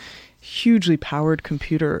this hugely powered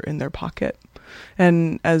computer in their pocket.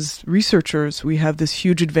 And as researchers, we have this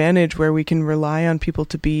huge advantage where we can rely on people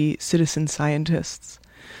to be citizen scientists.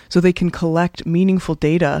 So they can collect meaningful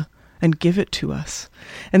data and give it to us.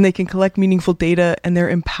 And they can collect meaningful data and they're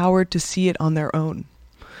empowered to see it on their own.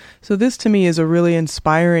 So this to me is a really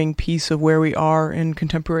inspiring piece of where we are in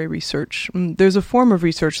contemporary research. There's a form of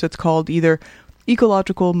research that's called either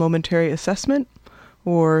ecological momentary assessment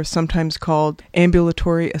or sometimes called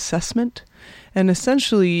ambulatory assessment. And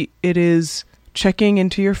essentially it is checking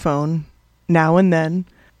into your phone now and then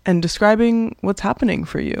and describing what's happening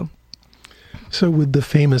for you. So with the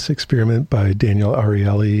famous experiment by Daniel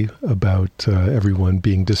Ariely about everyone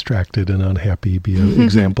being distracted and unhappy be an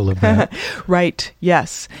example of that. Right,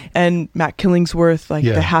 yes. And Matt Killingsworth,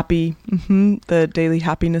 the happy, the daily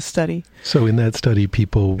happiness study. So in that study,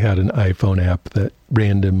 people had an iPhone app that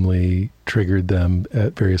randomly triggered them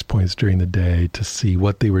at various points during the day to see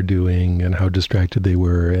what they were doing and how distracted they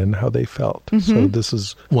were and how they felt. So this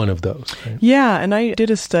is one of those. Right? Yeah, and I did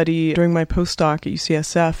a study during my postdoc at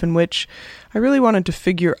UCSF in which I really wanted to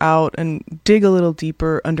figure out and dig a little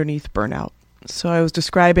deeper underneath burnout. So I was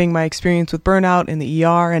describing my experience with burnout in the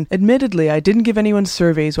ER, and admittedly, I didn't give anyone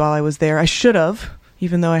surveys while I was there. I should have.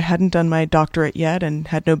 Even though I hadn't done my doctorate yet and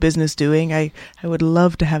had no business doing, I would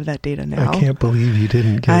love to have that data now. I can't believe you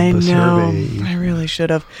didn't get the survey. I really should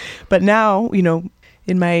have. But now,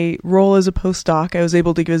 In my role as a postdoc, I was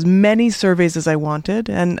able to give as many surveys as I wanted,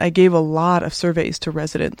 and I gave a lot of surveys to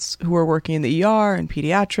residents who were working in the ER and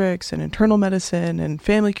pediatrics and internal medicine and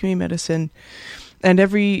family community medicine. And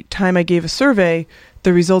every time I gave a survey,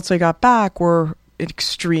 the results I got back were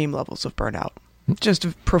extreme levels of burnout, just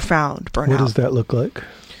profound burnout. What does that look like?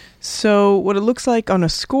 So what it looks like on a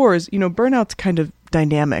score is, burnout's kind of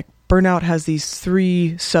dynamic. Burnout has these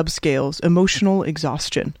 3 subscales: emotional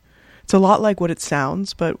exhaustion. It's a lot like what it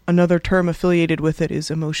sounds, but another term affiliated with it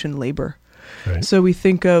is emotion labor. Right. So we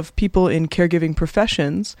think of people in caregiving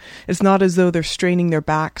professions, it's not as though they're straining their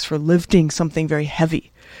backs for lifting something very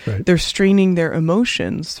heavy. Right. They're straining their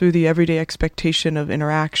emotions through the everyday expectation of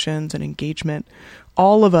interactions and engagement.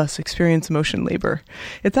 All of us experience emotion labor.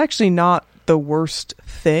 It's actually not the worst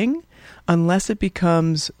thing unless it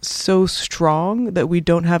becomes so strong that we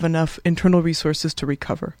don't have enough internal resources to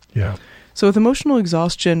recover. Yeah. So with emotional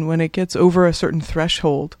exhaustion, when it gets over a certain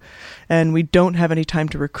threshold and we don't have any time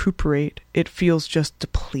to recuperate, it feels just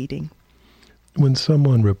depleting. When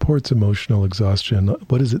someone reports emotional exhaustion,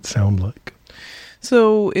 what does it sound like?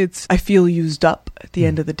 So I feel used up at the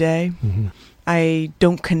end of the day. Mm-hmm. I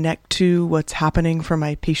don't connect to what's happening for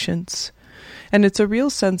my patients. And it's a real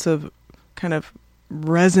sense of kind of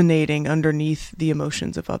resonating underneath the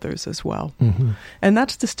emotions of others as well. Mm-hmm. And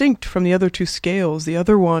that's distinct from the other 2 scales. The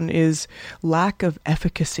other one is lack of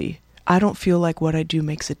efficacy. I don't feel like what I do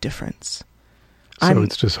makes a difference. So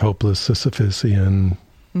it's just hopeless Sisyphusian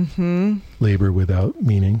labor without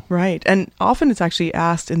meaning. Right. And often it's actually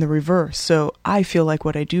asked in the reverse. So I feel like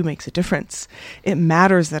what I do makes a difference. It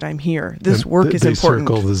matters that I'm here. This work is important.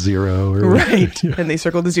 They circle the 0. Right. Yeah. And they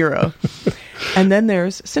circle the 0. And then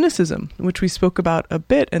there's cynicism, which we spoke about a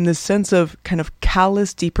bit, and this sense of kind of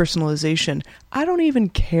callous depersonalization. I don't even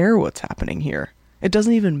care what's happening here. It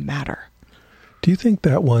doesn't even matter. Do you think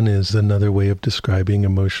that one is another way of describing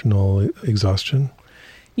emotional exhaustion?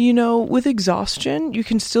 With exhaustion, you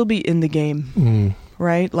can still be in the game,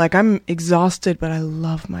 right? Like, I'm exhausted, but I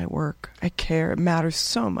love my work. I care. It matters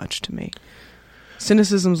so much to me.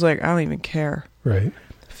 Cynicism's like, I don't even care. Right.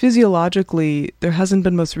 Physiologically, there hasn't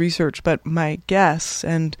been much research, but my guess,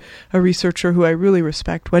 and a researcher who I really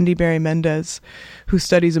respect, Wendy Berry-Mendez, who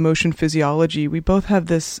studies emotion physiology, we both have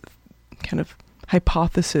this kind of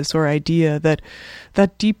hypothesis or idea that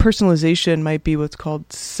depersonalization might be what's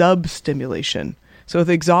called substimulation. So with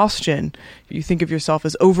exhaustion, you think of yourself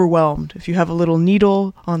as overwhelmed. If you have a little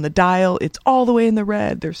needle on the dial, it's all the way in the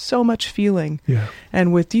red. There's so much feeling. Yeah.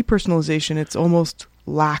 And with depersonalization, it's almost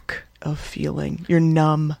lack of feeling. You're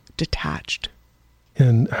numb, detached.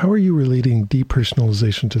 And how are you relating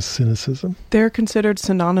depersonalization to cynicism? They're considered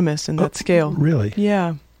synonymous in that scale. Really?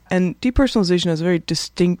 Yeah. And depersonalization has a very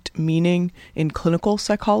distinct meaning in clinical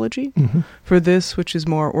psychology. Mm-hmm. For this, which is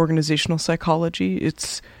more organizational psychology,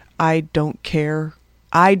 it's I don't care,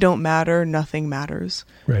 I don't matter, nothing matters.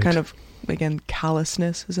 Right. Kind of, again,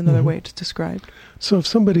 callousness is another way to describe. So if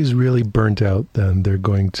somebody's really burnt out, then they're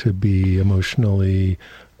going to be emotionally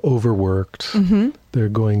overworked. Mm-hmm. They're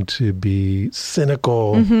going to be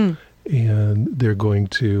cynical. Mm-hmm. And they're going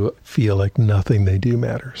to feel like nothing they do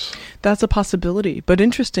matters. That's a possibility. But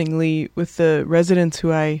interestingly, with the residents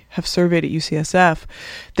who I have surveyed at UCSF,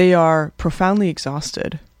 they are profoundly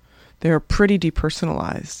exhausted. They're pretty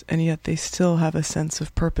depersonalized, and yet they still have a sense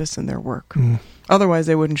of purpose in their work. Otherwise,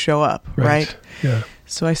 they wouldn't show up, right? Yeah.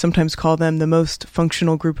 So I sometimes call them the most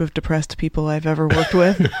functional group of depressed people I've ever worked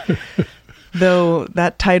with. Though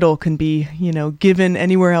that title can be, given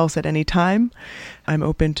anywhere else at any time. I'm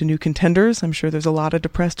open to new contenders. I'm sure there's a lot of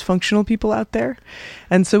depressed functional people out there.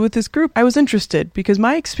 And so with this group, I was interested because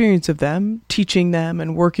my experience of them, teaching them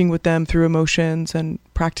and working with them through emotions and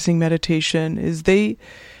practicing meditation, is they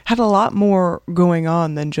had a lot more going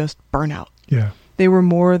on than just burnout. Yeah. They were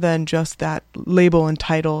more than just that label and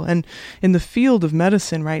title. And in the field of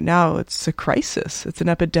medicine right now, it's a crisis. It's an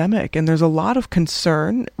epidemic. And there's a lot of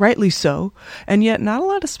concern, rightly so, and yet not a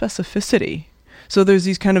lot of specificity. So there's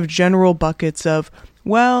these kind of general buckets of,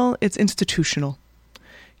 well, it's institutional.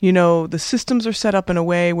 The systems are set up in a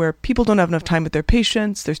way where people don't have enough time with their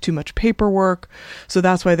patients. There's too much paperwork. So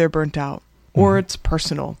that's why they're burnt out. Or it's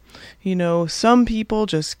personal. Some people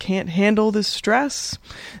just can't handle this stress.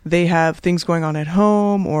 They have things going on at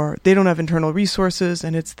home, or they don't have internal resources,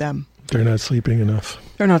 and it's them. They're not sleeping enough.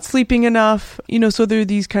 They're not sleeping enough. So there are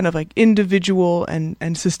these kind of like individual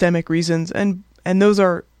and systemic reasons, and those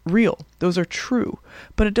are real. Those are true.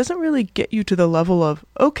 But it doesn't really get you to the level of,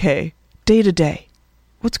 okay, day to day,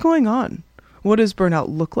 what's going on? What does burnout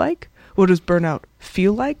look like? What does burnout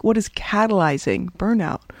feel like? What is catalyzing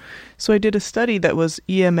burnout? So I did a study that was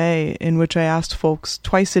EMA, in which I asked folks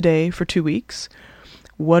twice a day for 2 weeks.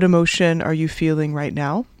 what emotion are you feeling right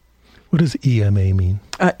now? What does EMA mean?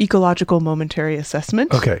 Ecological momentary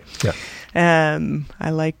assessment. Okay, yeah. I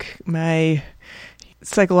like my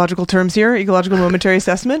psychological terms here, ecological momentary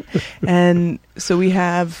assessment. And so we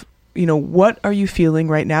have, what are you feeling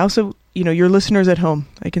right now? So, your listeners at home,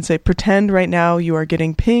 I can say, pretend right now you are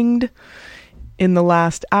getting pinged in the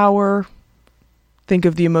last hour. Think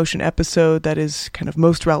of the emotion episode that is kind of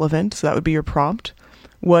most relevant. So that would be your prompt.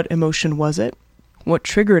 What emotion was it? What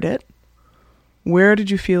triggered it? Where did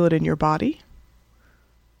you feel it in your body?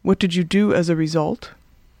 What did you do as a result?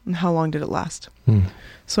 And how long did it last?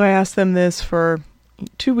 So I asked them this for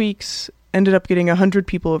 2 weeks, ended up getting 100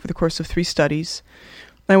 people over the course of 3 studies.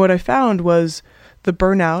 And what I found was the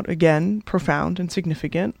burnout, again, profound and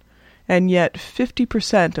significant, and yet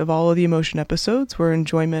 50% of all of the emotion episodes were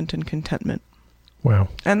enjoyment and contentment. Wow.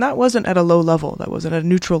 And that wasn't at a low level. That wasn't at a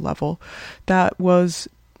neutral level. That was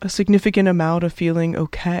a significant amount of feeling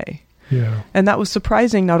okay. Yeah. And that was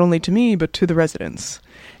surprising not only to me, but to the residents.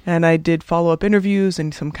 And I did follow-up interviews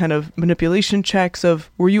and some kind of manipulation checks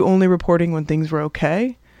of, were you only reporting when things were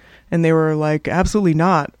okay? And they were like, absolutely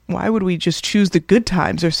not. Why would we just choose the good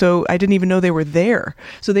times? Or so I didn't even know they were there.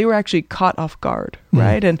 So they were actually caught off guard,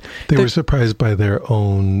 right? And they were surprised by their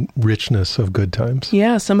own richness of good times.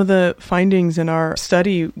 Yeah, some of the findings in our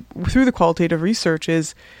study through the qualitative research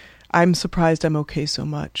is, I'm surprised I'm okay so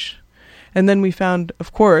much. And then we found,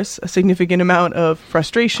 of course, a significant amount of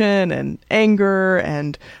frustration and anger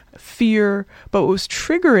and fear. But what was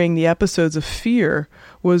triggering the episodes of fear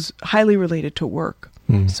was highly related to work.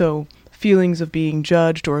 So feelings of being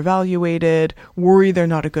judged or evaluated, worry they're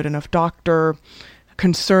not a good enough doctor,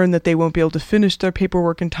 concern that they won't be able to finish their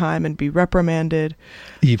paperwork in time and be reprimanded.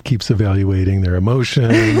 Eve keeps evaluating their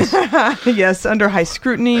emotions. Yes, under high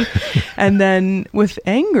scrutiny. And then with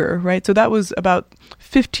anger, right? So that was about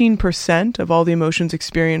 15% of all the emotions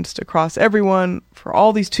experienced across everyone for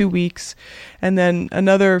all these 2 weeks. And then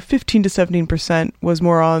another 15 to 17% was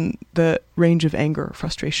more on the range of anger,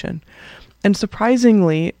 frustration. And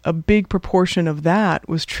surprisingly, a big proportion of that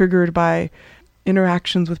was triggered by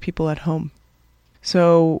interactions with people at home.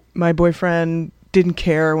 So my boyfriend didn't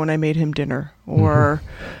care when I made him dinner, or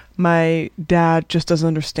my dad just doesn't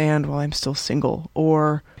understand while I'm still single,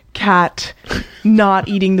 or cat not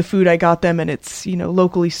eating the food I got them and it's,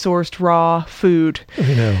 locally sourced raw food.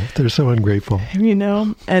 They're so ungrateful.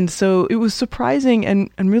 And so it was surprising and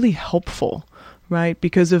really helpful. Right?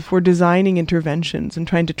 Because if we're designing interventions and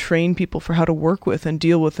trying to train people for how to work with and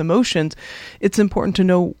deal with emotions, it's important to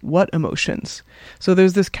know what emotions. So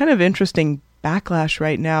there's this kind of interesting backlash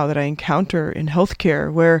right now that I encounter in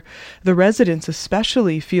healthcare where the residents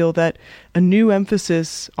especially feel that a new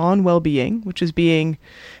emphasis on well-being, which is being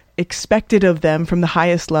expected of them from the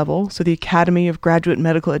highest level, so the Academy of Graduate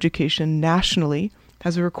Medical Education nationally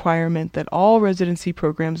has a requirement that all residency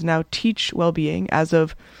programs now teach well-being as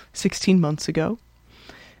of 16 months ago.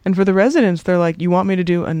 And for the residents, they're like, you want me to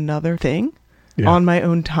do another thing on my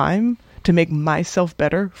own time to make myself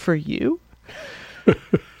better for you?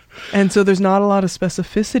 And so there's not a lot of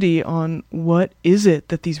specificity on what is it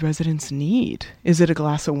that these residents need. Is it a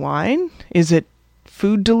glass of wine? Is it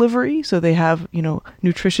food delivery? So they have,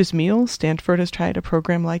 nutritious meals. Stanford has tried a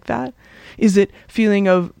program like that. Is it feeling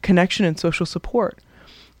of connection and social support?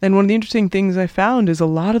 And one of the interesting things I found is a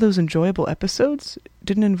lot of those enjoyable episodes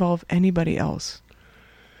didn't involve anybody else.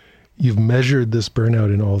 You've measured this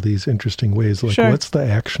burnout in all these interesting ways. Like, what's the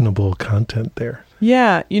actionable content there?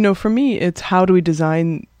 Yeah, for me, it's how do we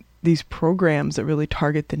design these programs that really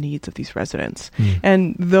target the needs of these residents.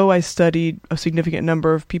 And though I studied a significant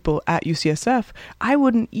number of people at UCSF, I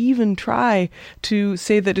wouldn't even try to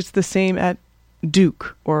say that it's the same at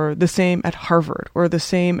Duke or the same at Harvard or the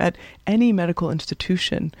same at any medical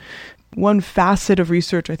institution. One facet of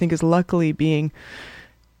research I think is luckily being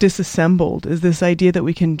disassembled is this idea that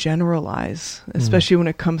we can generalize, especially when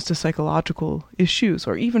it comes to psychological issues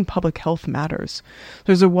or even public health matters.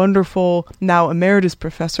 There's a wonderful, now emeritus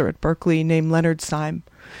professor at Berkeley named Leonard Syme.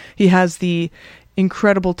 He has the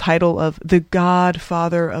incredible title of the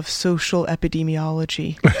Godfather of Social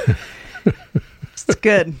Epidemiology. It's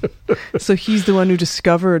good. So he's the one who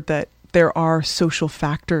discovered that there are social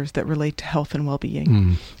factors that relate to health and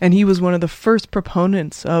well-being. And he was one of the first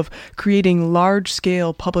proponents of creating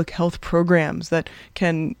large-scale public health programs that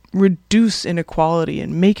can reduce inequality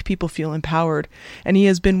and make people feel empowered. And he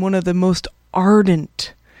has been one of the most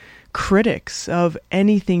ardent critics of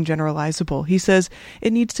anything generalizable. He says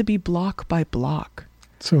it needs to be block by block.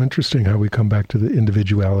 So interesting how we come back to the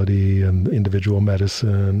individuality and individual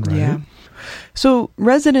medicine, right? Yeah. So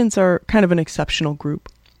residents are kind of an exceptional group.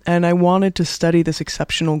 And I wanted to study this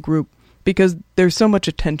exceptional group because there's so much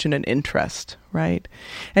attention and interest, right?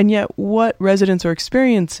 And yet what residents are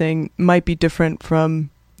experiencing might be different from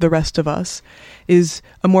the rest of us, is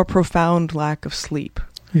a more profound lack of sleep.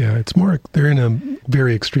 Yeah, it's more, they're in a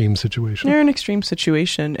very extreme situation. They're in an extreme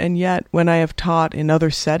situation. And yet when I have taught in other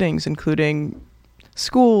settings, including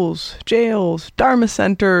schools, jails, Dharma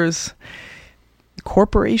centers,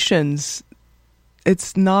 corporations,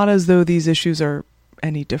 it's not as though these issues are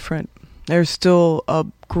any different. There's still a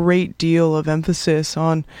great deal of emphasis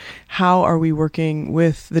on how are we working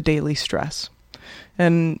with the daily stress.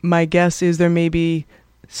 And my guess is there may be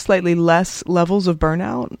slightly less levels of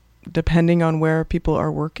burnout depending on where people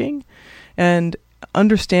are working, and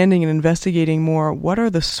understanding and investigating more what are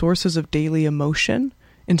the sources of daily emotion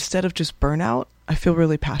instead of just burnout, I feel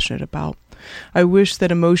really passionate about. I wish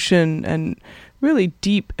that emotion and really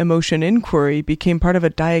deep emotion inquiry became part of a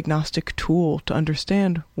diagnostic tool to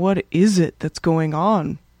understand what is it that's going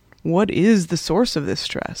on? What is the source of this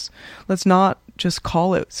stress? Let's not just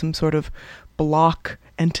call it some sort of block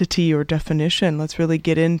entity or definition. Let's really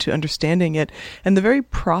get into understanding it. And the very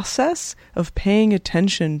process of paying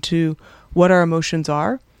attention to what our emotions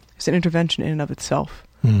are is an intervention in and of itself.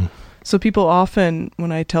 So people often,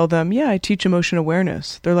 when I tell them, yeah, I teach emotion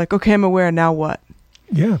awareness, they're like, okay, I'm aware, now what?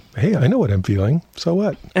 Yeah. Hey, I know what I'm feeling. So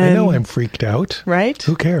what? I know I'm freaked out. Right?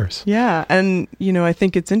 Who cares? Yeah. And, I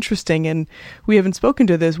think it's interesting, and we haven't spoken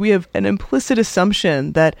to this. We have an implicit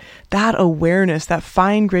assumption that awareness, that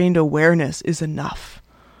fine-grained awareness is enough.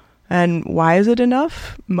 And why is it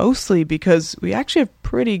enough? Mostly because we actually have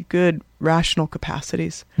pretty good rational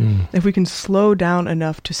capacities. If we can slow down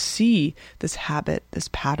enough to see this habit, this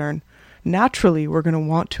pattern, naturally we're going to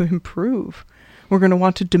want to improve. We're going to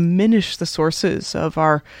want to diminish the sources of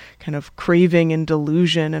our kind of craving and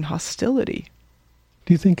delusion and hostility.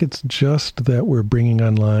 Do you think it's just that we're bringing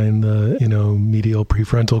online the, medial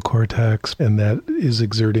prefrontal cortex, and that is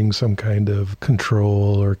exerting some kind of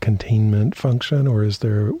control or containment function, or is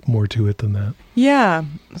there more to it than that? Yeah,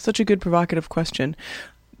 such a good provocative question.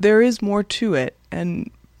 There is more to it, and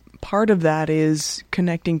part of that is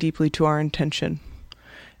connecting deeply to our intention.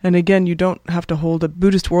 And again, you don't have to hold a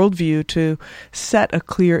Buddhist worldview to set a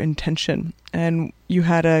clear intention. And you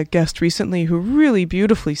had a guest recently who really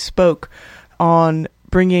beautifully spoke on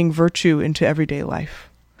bringing virtue into everyday life.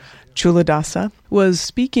 Culadasa was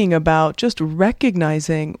speaking about just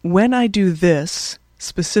recognizing when I do this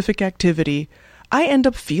specific activity, I end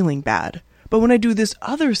up feeling bad. But when I do this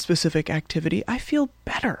other specific activity, I feel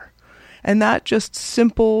better. And that just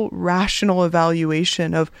simple, rational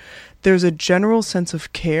evaluation of there's a general sense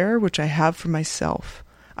of care, which I have for myself.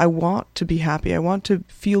 I want to be happy. I want to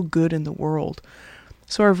feel good in the world.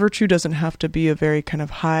 So our virtue doesn't have to be a very kind of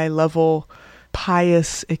high-level,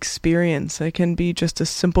 pious experience. It can be just a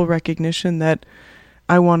simple recognition that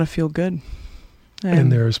I want to feel good.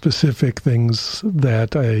 And there are specific things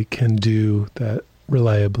that I can do that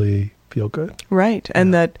reliably feel good. Right.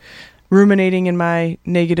 And that ruminating in my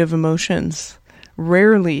negative emotions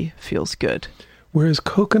rarely feels good. Whereas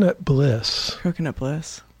coconut bliss,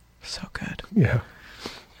 so good. Yeah.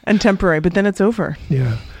 And temporary, but then it's over.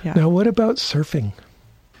 Yeah. Now, what about surfing?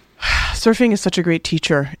 Surfing is such a great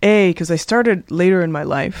teacher. Because I started later in my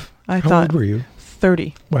life. How old were you?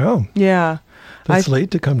 30. Wow. Yeah. That's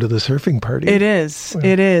late to come to the surfing party. It is. Wow.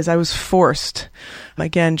 It is. I was forced.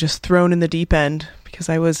 Again, just thrown in the deep end because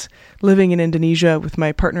I was living in Indonesia with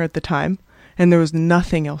my partner at the time, and there was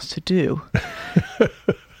nothing else to do.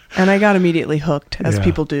 And I got immediately hooked, as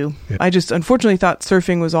people do. Yeah. I just unfortunately thought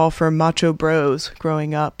surfing was all for macho bros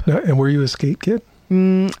growing up. And were you a skate kid?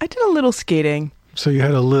 I did a little skating. So you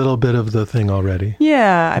had a little bit of the thing already.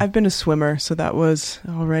 Yeah, I've been a swimmer, so that was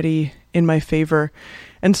already in my favor.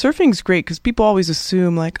 And surfing's great because people always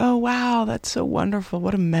assume like, oh, wow, that's so wonderful.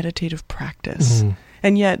 What a meditative practice. Mm-hmm.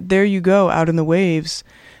 And yet there you go out in the waves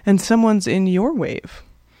and someone's in your wave.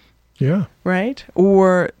 Yeah. Right?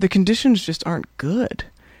 Or the conditions just aren't good.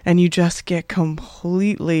 And you just get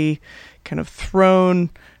completely kind of thrown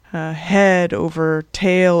head over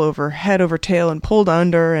tail, and pulled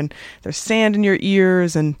under, and there's sand in your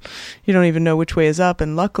ears, and you don't even know which way is up,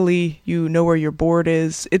 and luckily you know where your board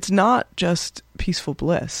is. It's not just peaceful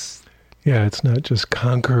bliss. Yeah, it's not just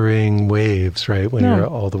conquering waves, right, when you're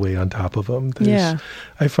all the way on top of them.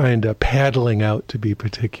 I find paddling out to be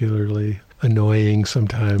particularly annoying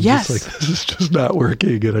sometimes. Yes. It's like, this is just not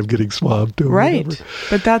working and I'm getting swamped. Right.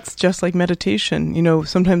 But that's just like meditation.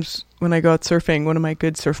 Sometimes when I go out surfing, one of my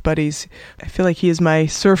good surf buddies, I feel like he is my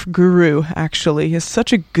surf guru, actually. He has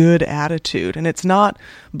such a good attitude. And it's not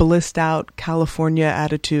blissed out California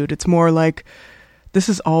attitude. It's more like, this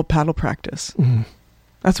is all paddle practice. Mm.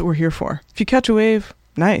 That's what we're here for. If you catch a wave,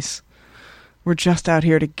 nice. we're just out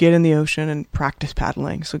here to get in the ocean and practice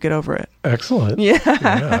paddling. So get over it. Excellent.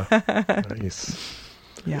 Yeah. Nice.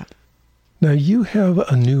 Yeah. Now you have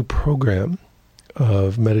a new program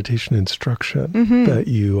of meditation instruction that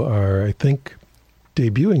you are, I think,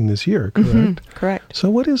 debuting this year, correct? Correct. So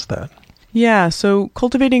what is that? Yeah. So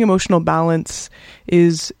Cultivating Emotional Balance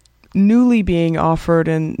is newly being offered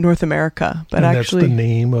in North America, but and actually that's the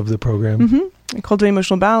name of the program? Cultivating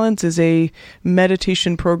Emotional Balance is a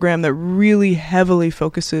meditation program that really heavily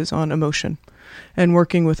focuses on emotion and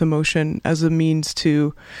working with emotion as a means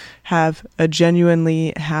to have a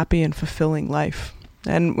genuinely happy and fulfilling life.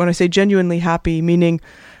 And when I say genuinely happy, meaning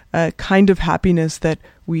a kind of happiness that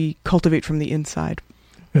we cultivate from the inside.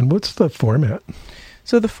 And what's the format?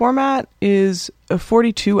 So the format is a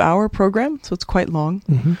 42-hour program, so it's quite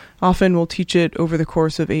long. Often we'll teach it over the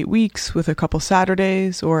course of 8 weeks with a couple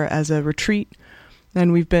Saturdays or as a retreat.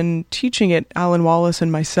 And we've been teaching it, Alan Wallace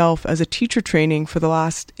and myself, as a teacher training for the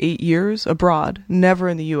last 8 years abroad, never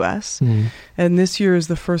in the U.S. And this year is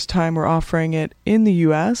the first time we're offering it in the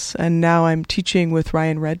U.S. And now I'm teaching with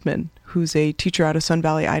Ryan Redman, who's a teacher out of Sun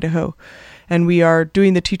Valley, Idaho. And we are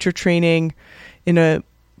doing the teacher training in a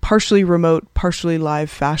partially remote, partially live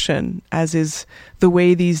fashion, as is the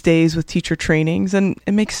way these days with teacher trainings. And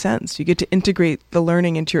it makes sense. You get to integrate the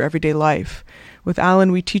learning into your everyday life. With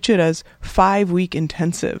Alan, we teach it as 5-week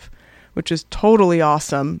intensive, which is totally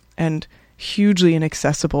awesome and hugely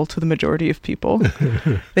inaccessible to the majority of people.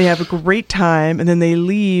 They have a great time and then they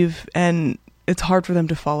leave and it's hard for them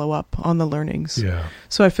to follow up on the learnings. Yeah.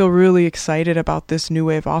 So I feel really excited about this new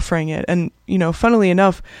way of offering it. And, funnily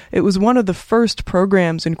enough, it was one of the first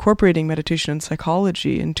programs incorporating meditation and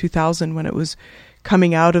psychology in 2000 when it was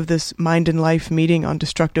coming out of this Mind and Life meeting on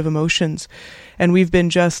destructive emotions. And we've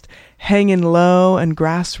been just hanging low and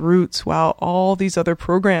grassroots while all these other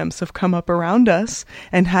programs have come up around us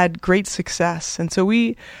and had great success. And so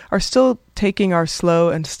we are still taking our slow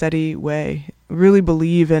and steady way, really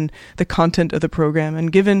believe in the content of the program.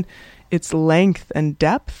 And given its length and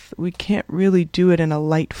depth, we can't really do it in a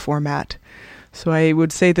light format. So I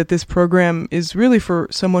would say that this program is really for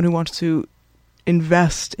someone who wants to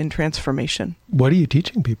invest in transformation. What are you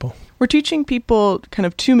teaching people? We're teaching people kind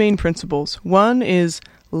of two main principles. One is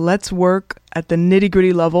let's work at the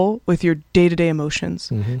nitty-gritty level with your day-to-day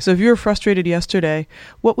emotions. So if you were frustrated yesterday,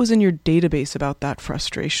 what was in your database about that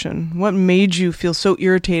frustration? What made you feel so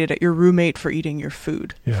irritated at your roommate for eating your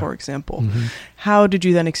food, for example? How did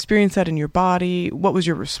you then experience that in your body? What was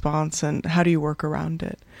your response and how do you work around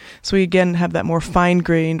it? So we again have that more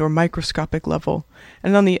fine-grained or microscopic level.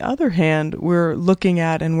 And on the other hand, we're looking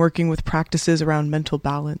at and working with practices around mental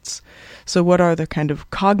balance. So what are the kind of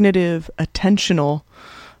cognitive, attentional,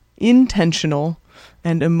 intentional,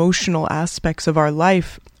 and emotional aspects of our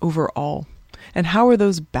life overall? And how are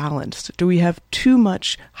those balanced? Do we have too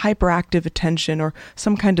much hyperactive attention or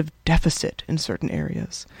some kind of deficit in certain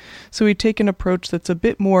areas? So we take an approach that's a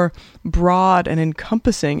bit more broad and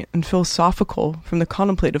encompassing and philosophical from the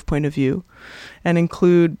contemplative point of view, and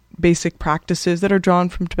include basic practices that are drawn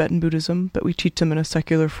from Tibetan Buddhism, but we teach them in a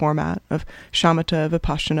secular format of shamatha,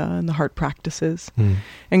 vipassana, and the heart practices.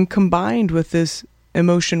 And combined with this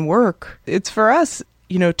emotion work, it's for us,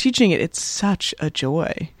 teaching it, it's such a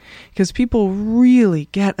joy because people really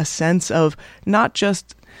get a sense of not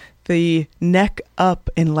just the neck up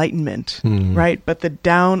enlightenment, right? But the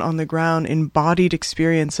down on the ground embodied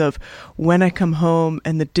experience of when I come home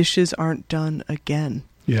and the dishes aren't done again.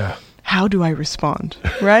 Yeah. How do I respond?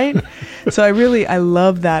 Right? So I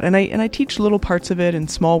love that. And I teach little parts of it in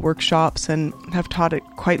small workshops and have taught it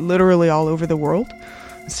quite literally all over the world.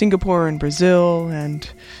 Singapore and Brazil and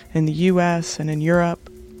in the US and in Europe,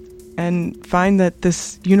 and find that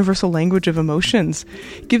this universal language of emotions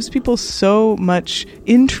gives people so much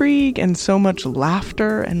intrigue and so much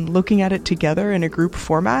laughter, and looking at it together in a group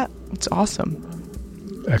format, it's awesome.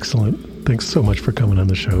 Excellent. Thanks so much for coming on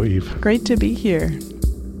the show, Eve. Great to be here.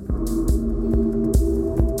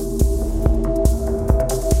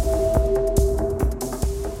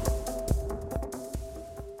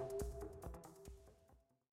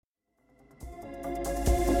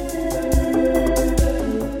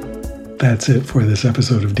 That's it for this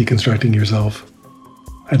episode of Deconstructing Yourself.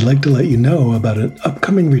 I'd like to let you know about an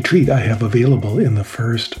upcoming retreat I have available in the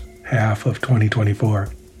first half of 2024.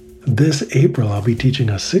 This April, I'll be teaching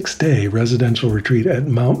a 6-day residential retreat at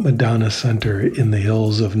Mount Madonna Center in the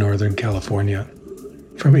hills of Northern California.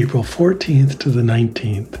 From April 14th to the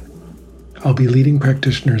 19th, I'll be leading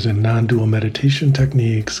practitioners in non-dual meditation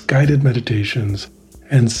techniques, guided meditations,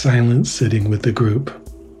 and silent sitting with the group.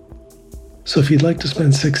 So if you'd like to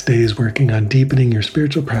spend 6 days working on deepening your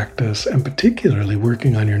spiritual practice, and particularly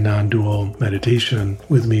working on your non-dual meditation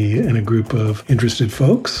with me and a group of interested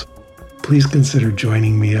folks, please consider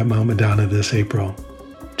joining me at Mount Madonna this April.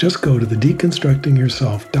 Just go to the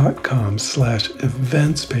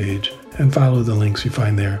deconstructingyourself.com/events page and follow the links you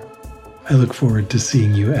find there. I look forward to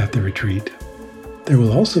seeing you at the retreat. There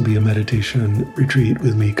will also be a meditation retreat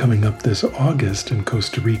with me coming up this August in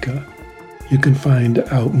Costa Rica. You can find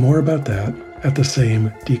out more about that at the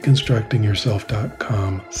same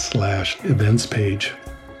deconstructingyourself.com/events page.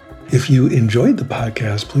 If you enjoyed the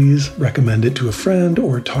podcast, please recommend it to a friend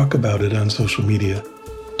or talk about it on social media.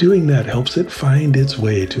 Doing that helps it find its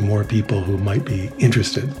way to more people who might be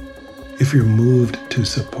interested. If you're moved to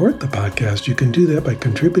support the podcast, you can do that by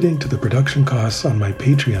contributing to the production costs on my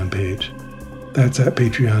Patreon page. That's at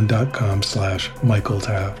patreon.com/Michael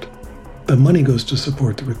Taft. The money goes to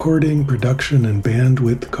support the recording, production, and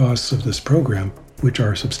bandwidth costs of this program, which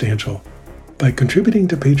are substantial. By contributing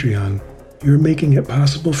to Patreon, you're making it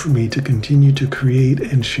possible for me to continue to create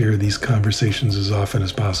and share these conversations as often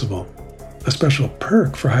as possible. A special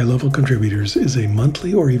perk for high-level contributors is a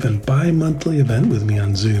monthly or even bi-monthly event with me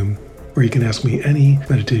on Zoom, where you can ask me any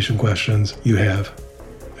meditation questions you have.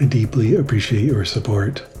 I deeply appreciate your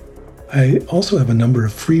support. I also have a number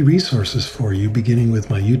of free resources for you, beginning with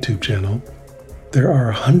my YouTube channel. There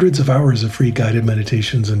are hundreds of hours of free guided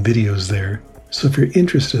meditations and videos there, so if you're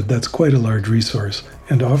interested, that's quite a large resource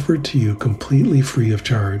and offered to you completely free of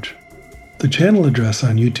charge. The channel address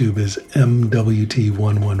on YouTube is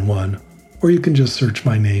MWT111, or you can just search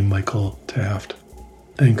my name, Michael Taft.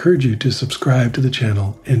 I encourage you to subscribe to the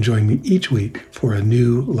channel and join me each week for a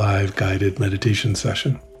new live guided meditation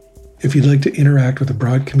session. If you'd like to interact with a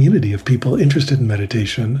broad community of people interested in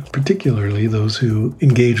meditation, particularly those who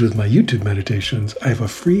engage with my YouTube meditations, I have a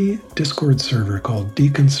free Discord server called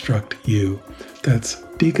Deconstruct U. That's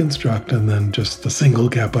deconstruct and then just the single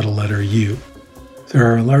capital letter U. There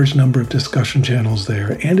are a large number of discussion channels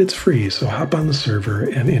there, and it's free, so hop on the server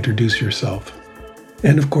and introduce yourself.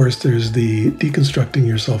 And of course, there's the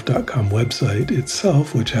deconstructingyourself.com website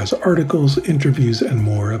itself, which has articles, interviews, and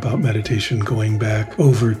more about meditation going back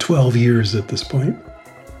over 12 years at this point.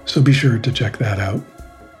 So be sure to check that out.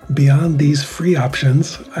 Beyond these free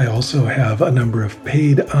options, I also have a number of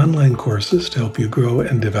paid online courses to help you grow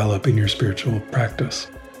and develop in your spiritual practice.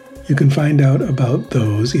 You can find out about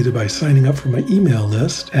those either by signing up for my email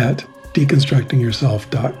list at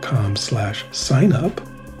deconstructingyourself.com/sign-up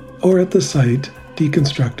or at the site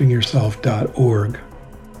deconstructingyourself.org.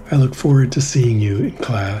 I look forward to seeing you in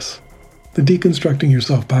class. The Deconstructing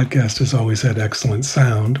Yourself podcast has always had excellent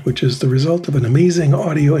sound, which is the result of an amazing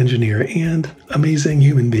audio engineer and amazing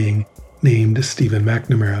human being named Stephen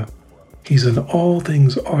McNamara. He's an all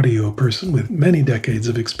things audio person with many decades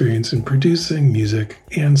of experience in producing music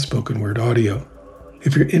and spoken word audio.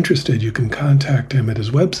 If you're interested, you can contact him at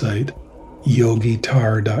his website,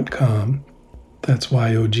 yogitar.com. That's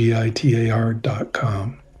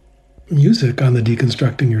YOGITAR.com. Music on the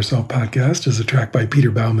Deconstructing Yourself podcast is a track by Peter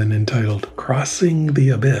Bauman entitled Crossing the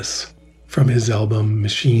Abyss from his album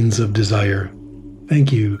Machines of Desire.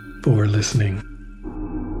 Thank you for listening.